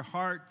all of your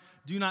heart.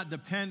 Do not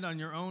depend on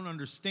your own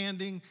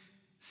understanding.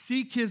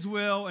 Seek his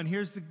will, and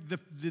here's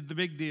the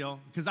big deal,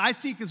 because I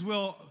seek his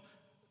will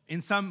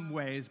in some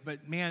ways,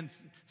 but man,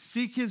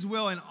 seek his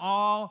will in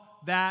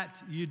all that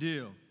you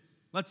do.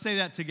 Let's say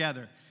that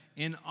together.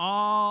 In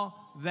all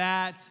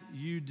that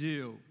you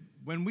do.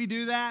 When we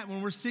do that,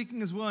 when we're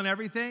seeking his will in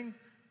everything,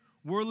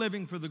 we're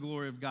living for the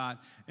glory of God.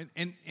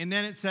 And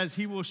then it says,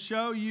 he will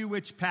show you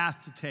which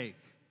path to take.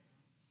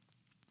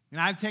 And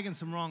I've taken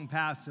some wrong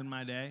paths in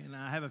my day, and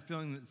I have a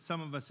feeling that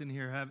some of us in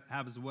here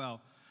have as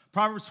well.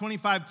 Proverbs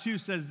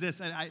 25:2 says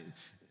this.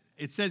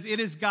 It says,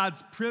 it is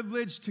God's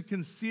privilege to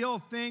conceal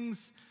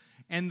things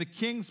and the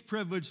king's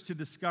privilege to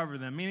discover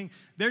them. Meaning,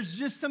 there's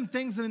just some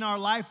things in our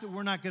life that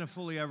we're not going to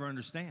fully ever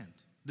understand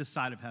this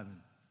side of heaven.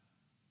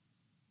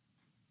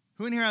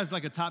 Who in here has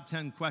like a top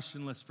 10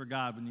 question list for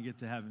God when you get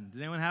to heaven?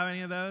 Does anyone have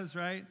any of those,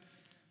 right?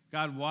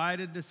 God, why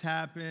did this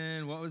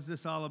happen? What was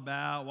this all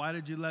about? Why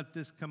did you let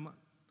this come?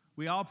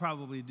 We all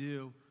probably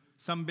do.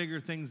 Some bigger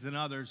things than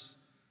others.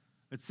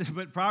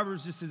 But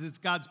Proverbs just says it's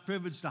God's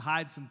privilege to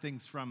hide some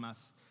things from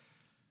us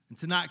and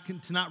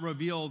to not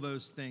reveal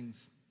those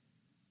things.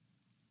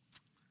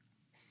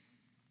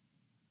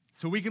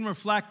 So we can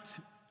reflect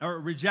or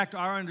reject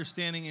our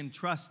understanding and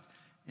trust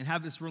and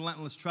have this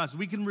relentless trust.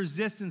 We can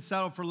resist and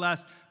settle for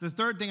less. The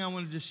third thing I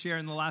want to just share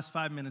in the last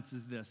 5 minutes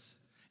is this.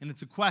 And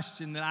it's a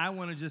question that I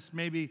want to just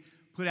maybe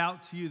put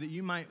out to you that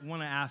you might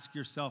want to ask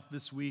yourself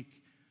this week,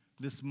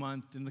 this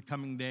month, in the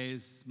coming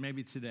days,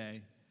 maybe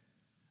today.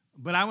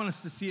 But I want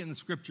us to see it in the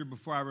scripture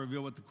before I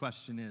reveal what the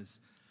question is.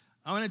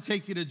 I want to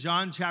take you to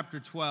John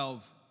chapter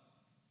 12.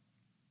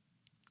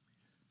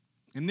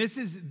 And this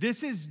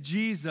is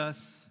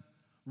Jesus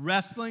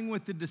wrestling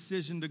with the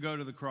decision to go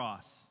to the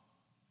cross.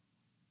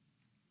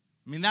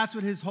 I mean, that's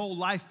what his whole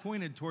life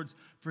pointed towards,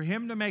 for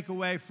him to make a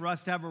way for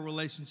us to have a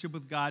relationship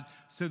with God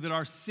so that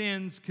our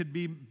sins could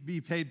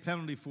be paid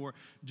penalty for.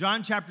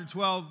 John chapter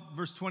 12,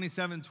 verse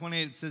 27 and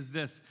 28, it says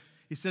this.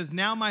 He says,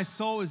 "Now my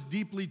soul is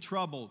deeply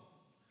troubled.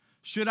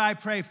 Should I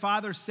pray,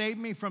 Father, save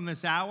me from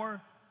this hour?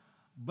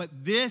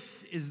 But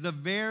this is the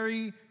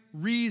very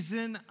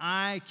reason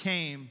I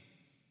came.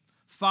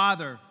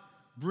 Father,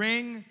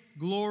 bring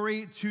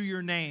glory to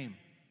your name."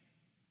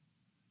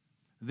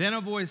 Then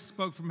a voice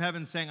spoke from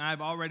heaven saying, "I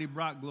have already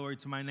brought glory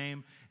to my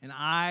name, and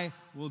I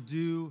will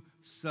do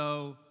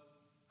so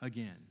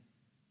again."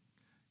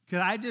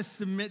 Could I just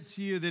submit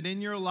to you that in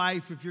your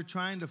life, if you're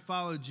trying to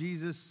follow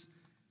Jesus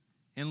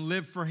and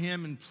live for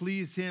him and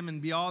please him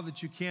and be all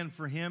that you can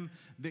for him,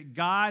 that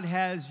God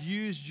has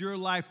used your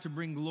life to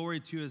bring glory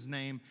to his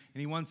name,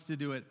 and he wants to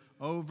do it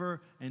over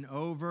and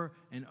over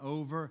and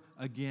over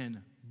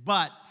again.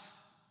 But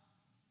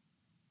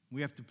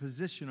we have to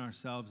position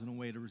ourselves in a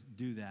way to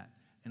do that,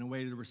 in a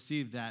way to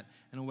receive that,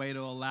 in a way to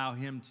allow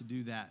him to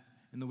do that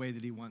in the way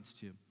that he wants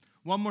to.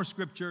 One more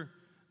scripture.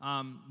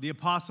 The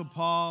Apostle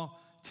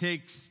Paul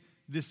takes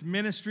this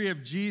ministry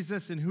of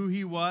Jesus and who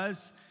he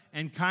was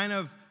and kind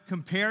of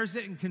compares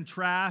it and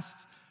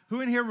contrasts.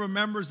 Who in here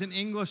remembers in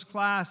English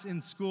class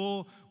in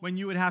school when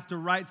you would have to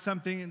write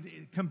something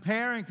and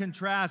compare and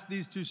contrast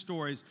these two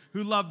stories?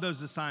 Who loved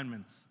those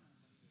assignments?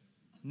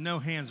 No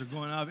hands are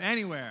going up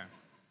anywhere.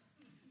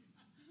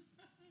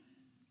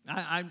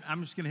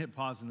 I'm just going to hit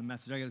pause in the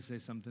message. I got to say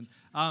something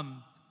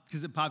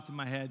because it popped in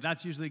my head.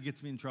 That usually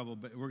gets me in trouble,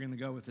 but we're going to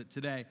go with it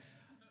today.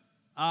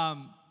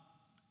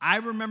 I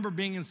remember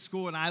being in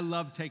school, and I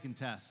loved taking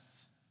tests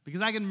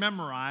because I could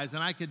memorize,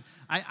 and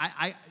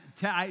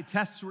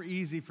tests were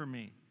easy for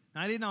me.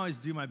 I didn't always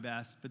do my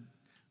best, but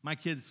my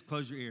kids,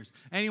 close your ears.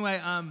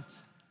 Anyway,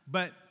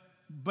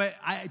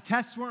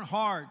 tests weren't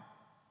hard.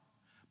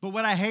 But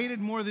what I hated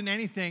more than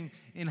anything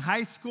in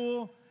high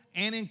school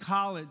and in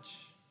college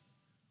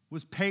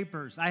was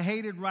papers. I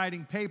hated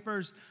writing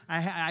papers.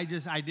 I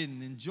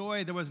didn't enjoy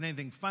it. There wasn't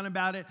anything fun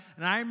about it.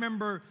 And I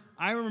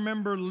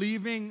remember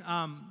leaving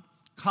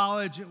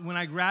college when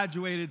I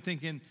graduated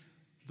thinking,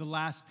 the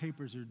last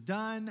papers are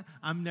done.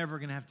 I'm never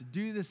going to have to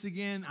do this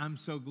again. I'm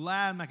so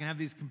glad I'm not going to have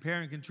these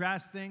compare and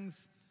contrast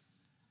things.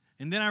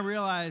 And then I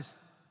realized,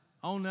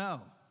 oh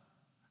no,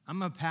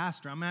 I'm a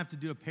pastor. I'm going to have to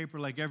do a paper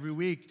like every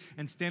week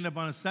and stand up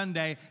on a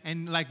Sunday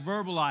and like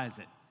verbalize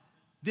it.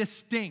 This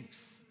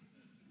stinks.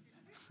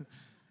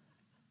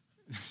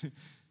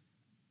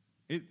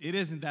 It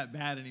isn't that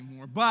bad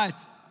anymore. But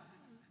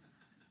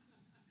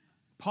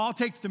Paul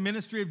takes the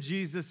ministry of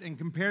Jesus and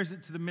compares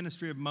it to the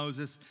ministry of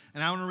Moses.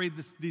 And I want to read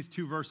these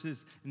two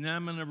verses, and then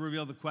I'm going to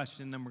reveal the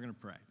question, and then we're going to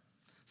pray.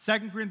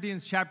 2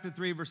 Corinthians chapter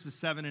 3, verses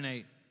 7 and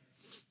 8.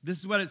 This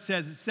is what it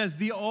says. It says,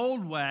 the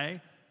old way,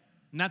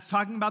 and that's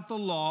talking about the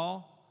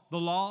law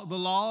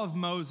of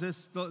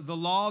Moses, the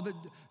law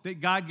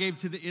that God gave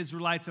to the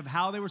Israelites of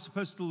how they were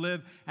supposed to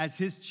live as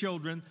his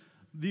children.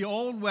 The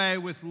old way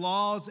with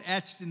laws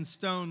etched in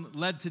stone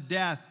led to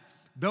death,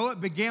 though it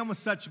began with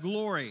such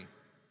glory.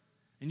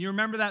 And you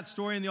remember that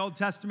story in the Old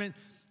Testament?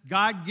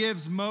 God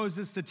gives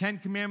Moses the 10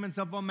 Commandments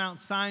up on Mount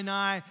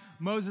Sinai.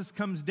 Moses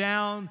comes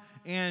down,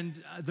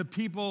 and the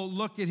people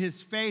look at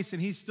his face,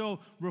 and he's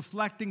still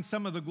reflecting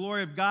some of the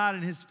glory of God,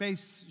 and his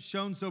face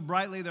shone so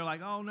brightly, they're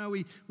like, oh no,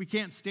 we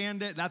can't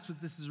stand it. That's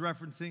what this is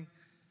referencing.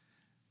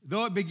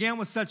 Though it began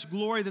with such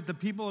glory that the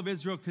people of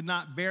Israel could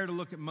not bear to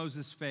look at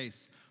Moses'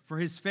 face, for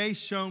his face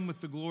shone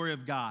with the glory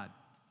of God,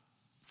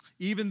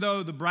 even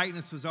though the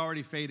brightness was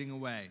already fading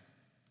away.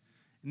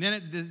 And then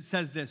it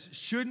says this,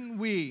 shouldn't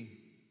we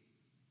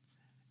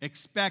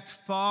expect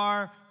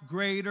far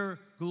greater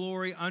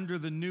glory under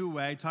the new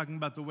way, talking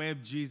about the way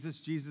of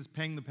Jesus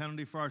paying the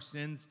penalty for our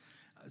sins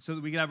so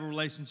that we could have a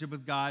relationship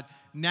with God,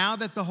 now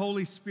that the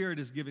Holy Spirit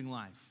is giving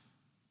life?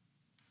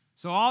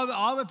 So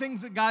all the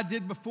things that God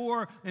did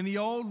before in the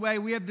old way,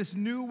 we have this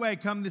new way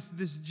come,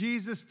 this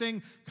Jesus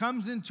thing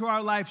comes into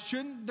our life.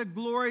 Shouldn't the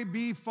glory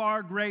be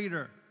far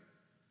greater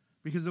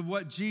because of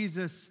what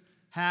Jesus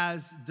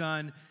has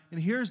done? And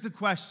here's the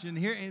question,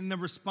 here in the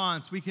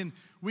response. We can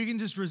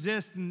just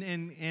resist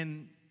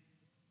and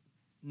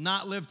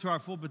not live to our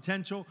full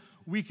potential.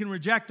 We can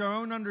reject our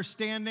own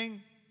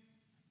understanding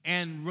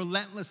and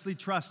relentlessly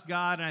trust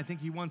God, and I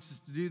think he wants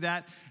us to do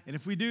that. And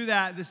if we do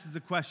that, this is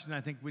a question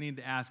I think we need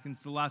to ask, and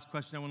it's the last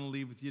question I want to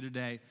leave with you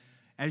today.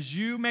 As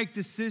you make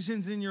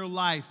decisions in your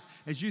life,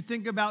 as you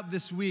think about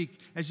this week,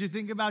 as you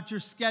think about your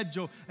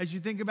schedule, as you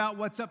think about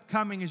what's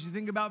upcoming, as you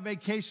think about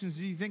vacations,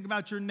 as you think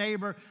about your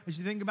neighbor, as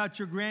you think about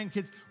your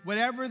grandkids,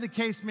 whatever the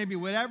case may be,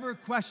 whatever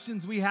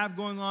questions we have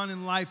going on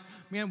in life,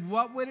 man,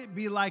 what would it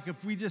be like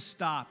if we just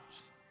stopped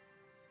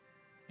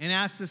and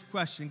asked this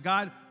question?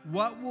 God,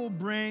 what will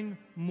bring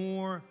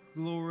more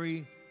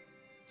glory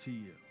to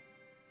you?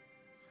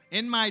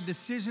 In my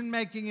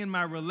decision-making, in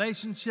my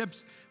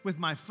relationships, with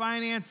my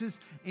finances,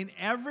 in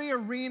every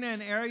arena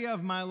and area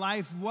of my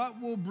life,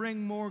 what will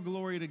bring more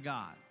glory to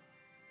God?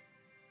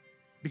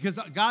 Because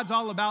God's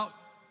all about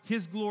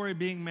his glory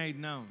being made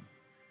known.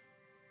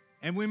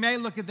 And we may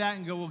look at that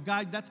and go, well,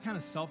 God, that's kind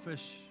of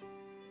selfish.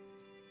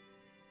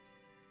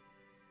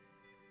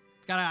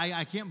 God,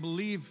 I can't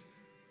believe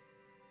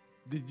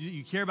that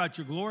you care about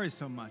your glory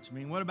so much. I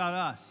mean, what about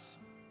us?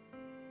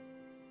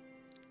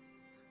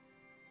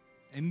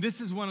 And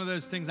this is one of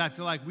those things I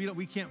feel like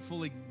we can't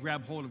fully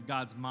grab hold of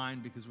God's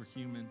mind because we're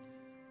human.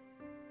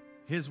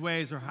 His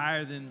ways are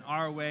higher than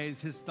our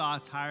ways. His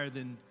thoughts higher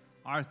than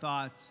our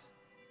thoughts.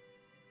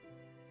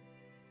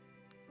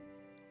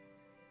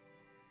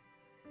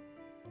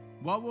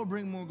 What will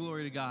bring more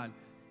glory to God?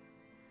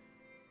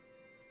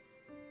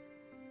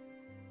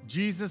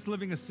 Jesus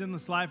living a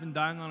sinless life and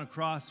dying on a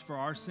cross for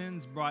our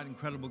sins brought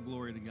incredible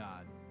glory to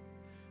God.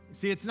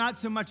 See, it's not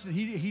so much that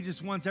he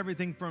just wants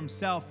everything for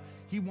himself.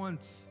 He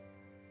wants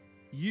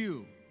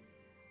you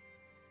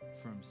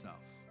for himself.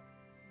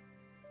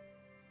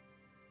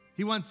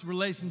 He wants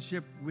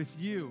relationship with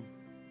you.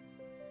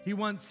 He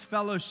wants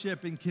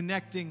fellowship and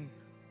connecting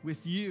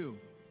with you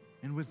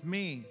and with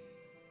me.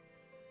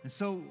 And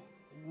so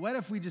what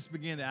if we just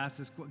begin to ask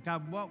this,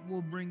 God, what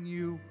will bring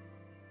you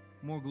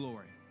more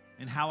glory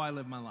in how I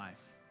live my life?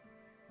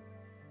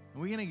 Are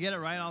we going to get it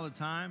right all the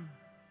time?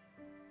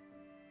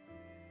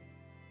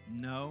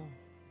 No.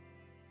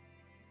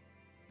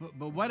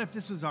 But what if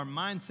this was our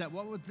mindset?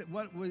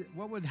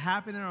 What would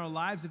happen in our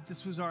lives if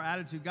this was our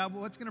attitude? God,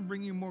 what's going to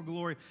bring you more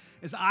glory?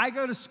 As I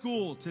go to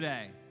school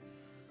today,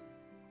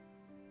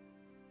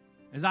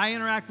 as I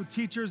interact with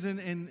teachers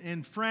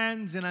and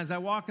friends, and as I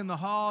walk in the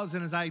halls,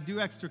 and as I do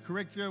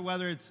extracurricular,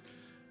 whether it's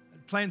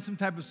playing some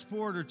type of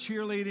sport or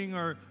cheerleading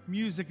or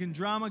music and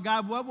drama,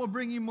 God, what will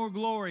bring you more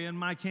glory in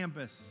my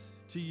campus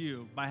to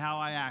you by how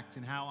I act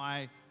and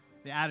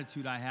the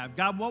attitude I have?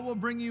 God, what will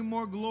bring you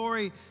more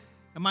glory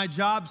in my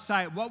job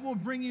site? What will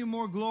bring you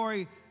more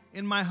glory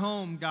in my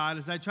home, God,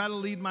 as I try to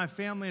lead my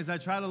family, as I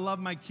try to love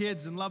my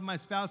kids and love my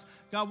spouse?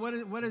 God,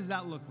 what does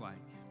that look like?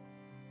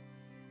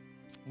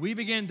 We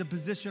begin to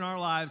position our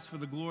lives for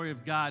the glory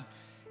of God,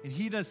 and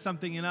He does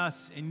something in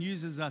us and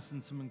uses us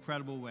in some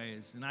incredible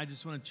ways. And I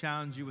just want to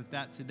challenge you with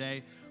that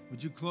today.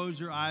 Would you close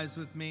your eyes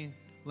with me?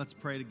 Let's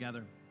pray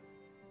together.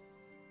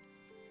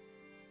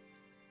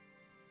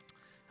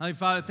 Heavenly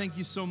Father, thank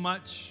you so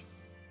much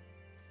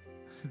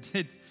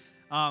that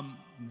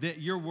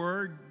your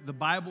word, the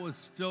Bible,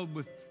 is filled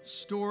with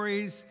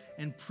stories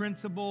and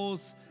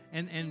principles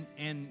and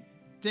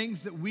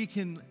things that we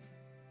can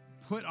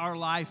put our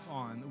life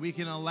on, that we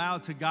can allow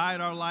to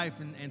guide our life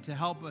and to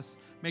help us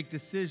make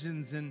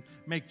decisions and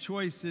make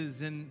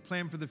choices and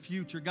plan for the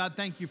future. God,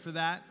 thank you for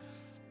that.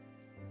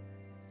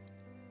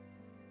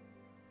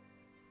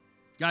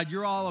 God,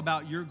 you're all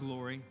about your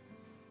glory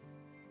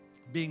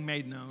being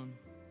made known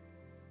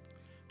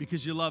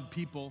because you love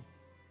people.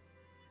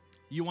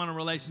 You want a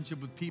relationship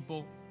with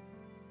people.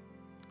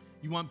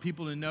 You want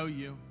people to know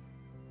you.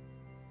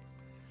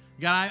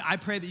 God, I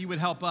pray that you would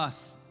help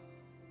us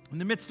in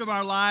the midst of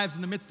our lives,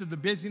 in the midst of the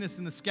busyness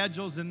and the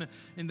schedules and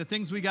the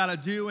things we got to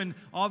do and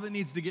all that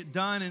needs to get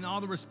done and all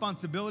the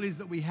responsibilities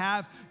that we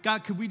have.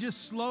 God, could we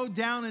just slow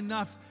down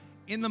enough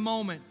in the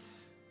moment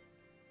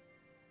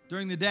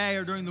during the day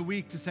or during the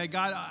week to say,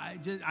 God,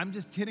 I'm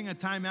just hitting a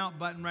timeout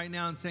button right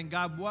now and saying,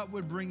 God, what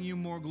would bring you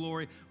more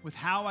glory with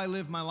how I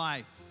live my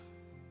life?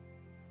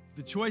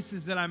 The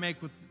choices that I make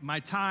with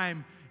my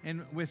time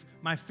and with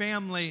my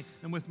family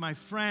and with my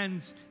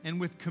friends and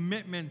with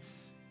commitments.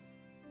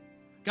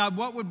 God,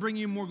 what would bring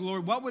you more glory?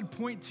 What would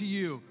point to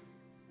you?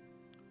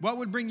 What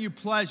would bring you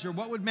pleasure?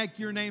 What would make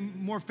your name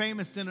more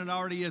famous than it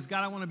already is?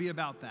 God, I want to be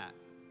about that.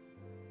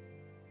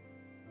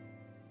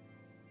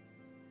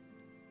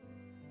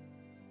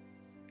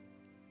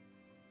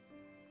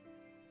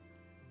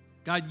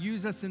 God,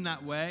 use us in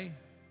that way.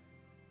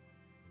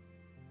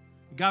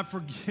 God,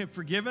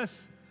 forgive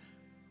us.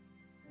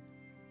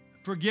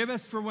 Forgive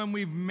us for when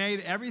we've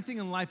made everything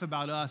in life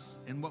about us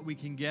and what we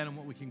can get and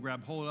what we can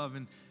grab hold of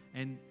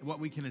and what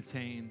we can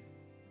attain.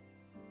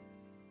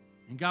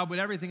 And God, would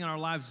everything in our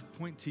lives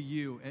point to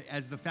you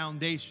as the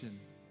foundation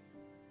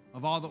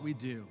of all that we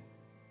do,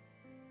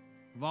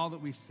 of all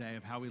that we say,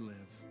 of how we live.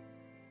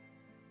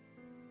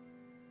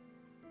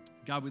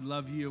 God, we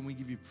love you and we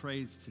give you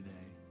praise today.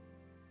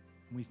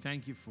 And we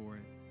thank you for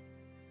it.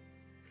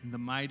 In the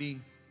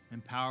mighty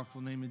and powerful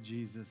name of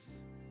Jesus,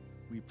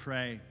 we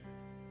pray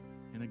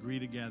and agree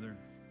together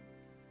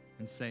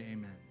and say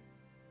amen.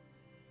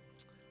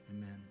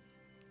 Amen.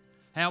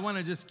 Hey, I want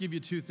to just give you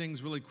two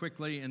things really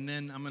quickly, and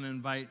then I'm going to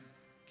invite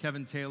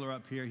Kevin Taylor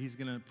up here. He's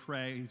going to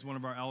pray. He's one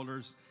of our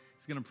elders.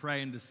 He's going to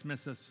pray and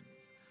dismiss us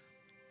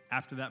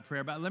after that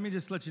prayer. But let me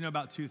just let you know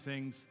about two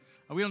things.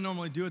 We don't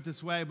normally do it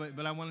this way,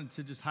 but I wanted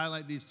to just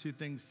highlight these two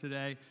things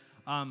today.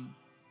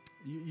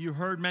 You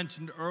heard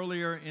mentioned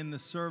earlier in the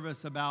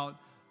service about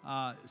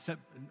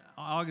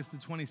August the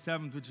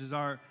 27th, which is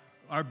our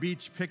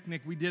beach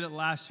picnic. We did it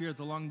last year at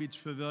the Long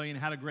Beach Pavilion,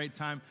 had a great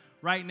time.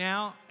 Right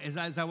now,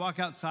 as I walk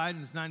outside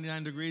and it's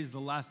 99 degrees, the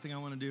last thing I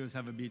want to do is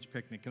have a beach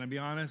picnic. Can I be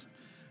honest?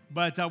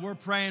 But we're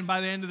praying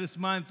by the end of this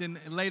month and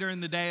later in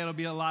the day, it'll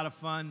be a lot of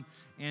fun.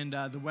 and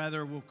the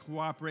weather will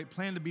cooperate.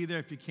 Plan to be there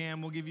if you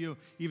can. We'll give you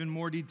even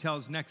more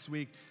details next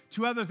week.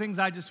 Two other things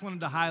I just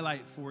wanted to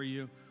highlight for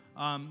you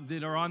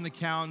that are on the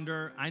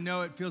calendar. I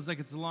know it feels like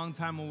it's a long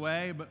time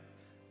away, but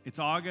it's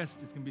August.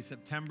 It's going to be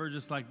September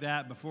just like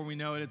that. Before we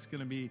know it, it's going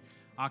to be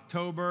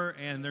October,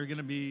 and there are going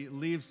to be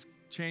leaves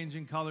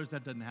changing colors.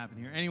 That doesn't happen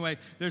here. Anyway,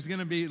 there's going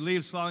to be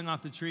leaves falling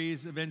off the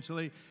trees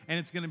eventually, and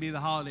it's going to be the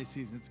holiday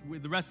season.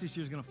 The rest of this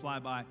year is going to fly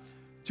by.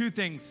 Two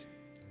things.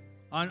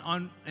 And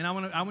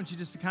I want you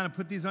just to kind of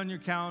put these on your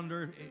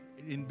calendar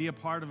and be a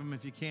part of them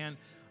if you can.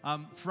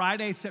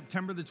 Friday,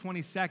 September the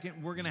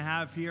 22nd, we're going to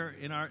have here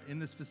in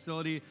this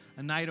facility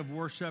a night of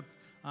worship.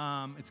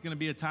 It's going to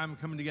be a time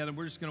of coming together.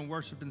 We're just going to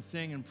worship and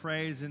sing and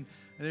praise, and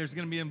there's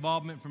going to be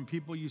involvement from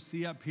people you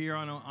see up here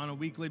on a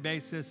weekly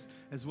basis,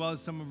 as well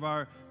as some of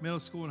our middle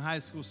school and high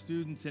school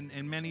students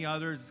and many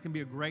others. It's going to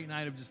be a great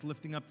night of just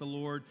lifting up the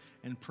Lord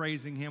and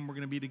praising Him. We're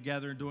going to be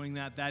together doing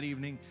that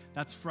evening.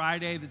 That's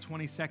Friday, the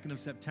 22nd of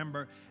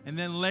September. And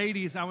then,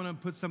 ladies, I want to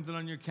put something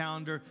on your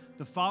calendar.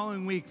 The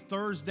following week,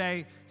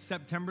 Thursday,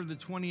 September the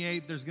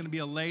 28th, there's going to be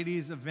a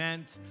ladies'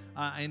 event,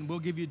 and we'll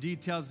give you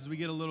details as we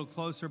get a little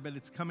closer, but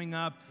it's coming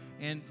up.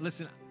 And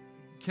listen,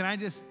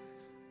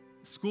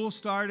 school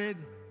started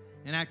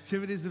and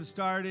activities have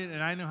started,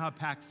 and I know how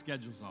packed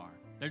schedules are.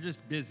 They're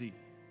just busy.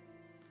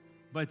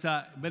 But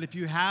if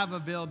you have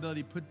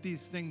availability, put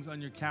these things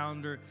on your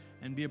calendar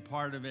and be a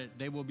part of it.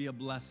 They will be a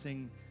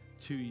blessing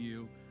to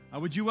you.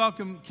 Would you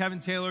welcome Kevin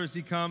Taylor as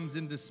he comes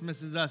and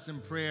dismisses us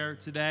in prayer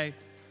today?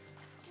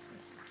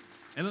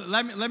 And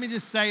let me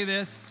just say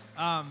this.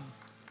 And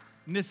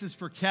this is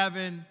for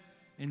Kevin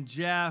and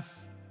Jeff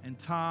and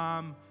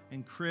Tom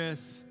and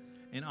Chris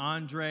and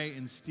Andre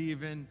and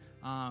Stephen.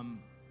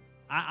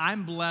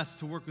 I'm blessed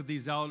to work with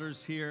these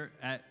elders here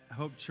at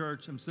Hope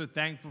Church. I'm so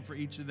thankful for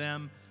each of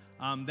them.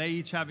 They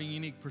each have a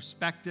unique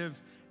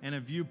perspective and a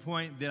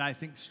viewpoint that I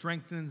think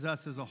strengthens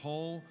us as a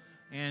whole.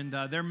 And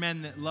they're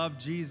men that love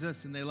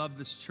Jesus and they love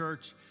this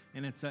church.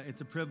 And it's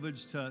a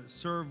privilege to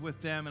serve with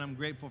them. And I'm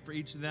grateful for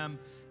each of them.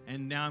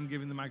 And now I'm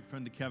giving the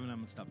microphone to Kevin. I'm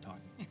going to stop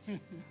talking.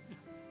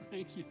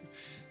 Thank you.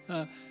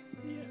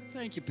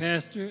 Thank you,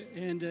 Pastor.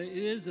 And it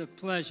is a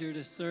pleasure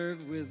to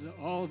serve with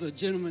all the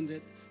gentlemen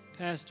that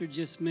Pastor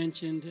just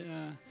mentioned.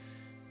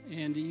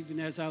 And even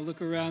as I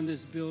look around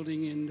this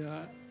building, and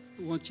I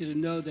want you to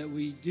know that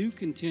we do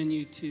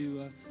continue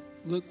to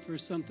look for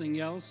something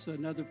else,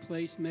 another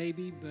place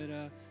maybe, but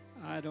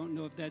I don't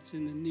know if that's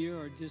in the near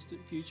or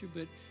distant future,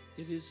 but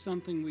it is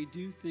something we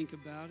do think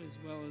about, as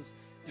well as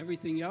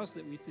everything else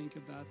that we think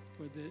about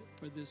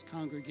for this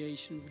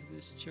congregation, for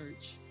this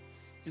church.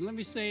 And let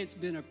me say, it's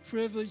been a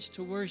privilege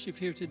to worship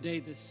here today.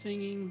 The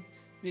singing,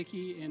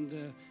 Mickey, and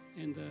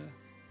the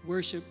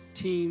worship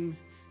team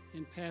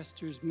and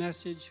Pastor's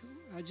message,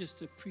 I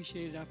just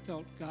appreciate it. I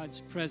felt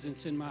God's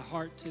presence in my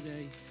heart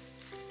today.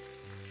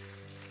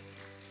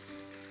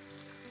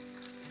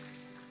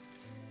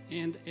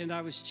 And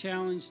I was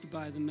challenged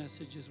by the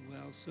message as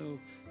well. So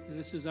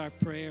this is our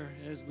prayer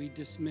as we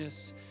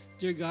dismiss.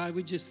 Dear God,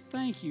 we just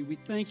thank you. We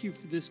thank you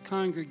for this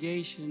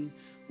congregation.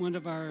 One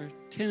of our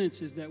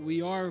tenets is that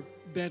we are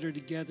better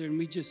together, and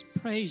we just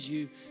praise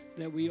you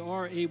that we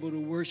are able to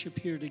worship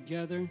here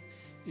together.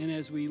 And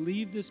as we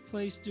leave this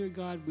place, dear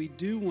God, we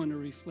do want to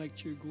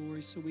reflect your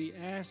glory. So we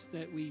ask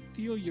that we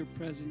feel your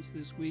presence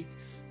this week.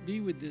 Be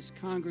with this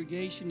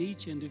congregation,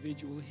 each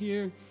individual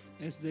here,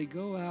 as they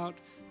go out,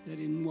 that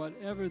in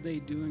whatever they're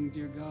doing,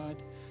 dear God,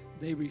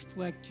 they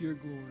reflect your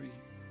glory.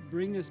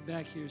 Bring us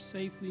back here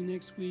safely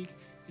next week,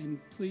 and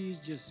please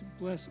just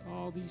bless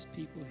all these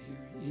people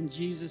here. In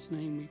Jesus'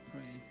 name we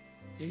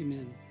pray.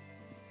 Amen.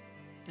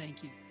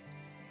 Thank you.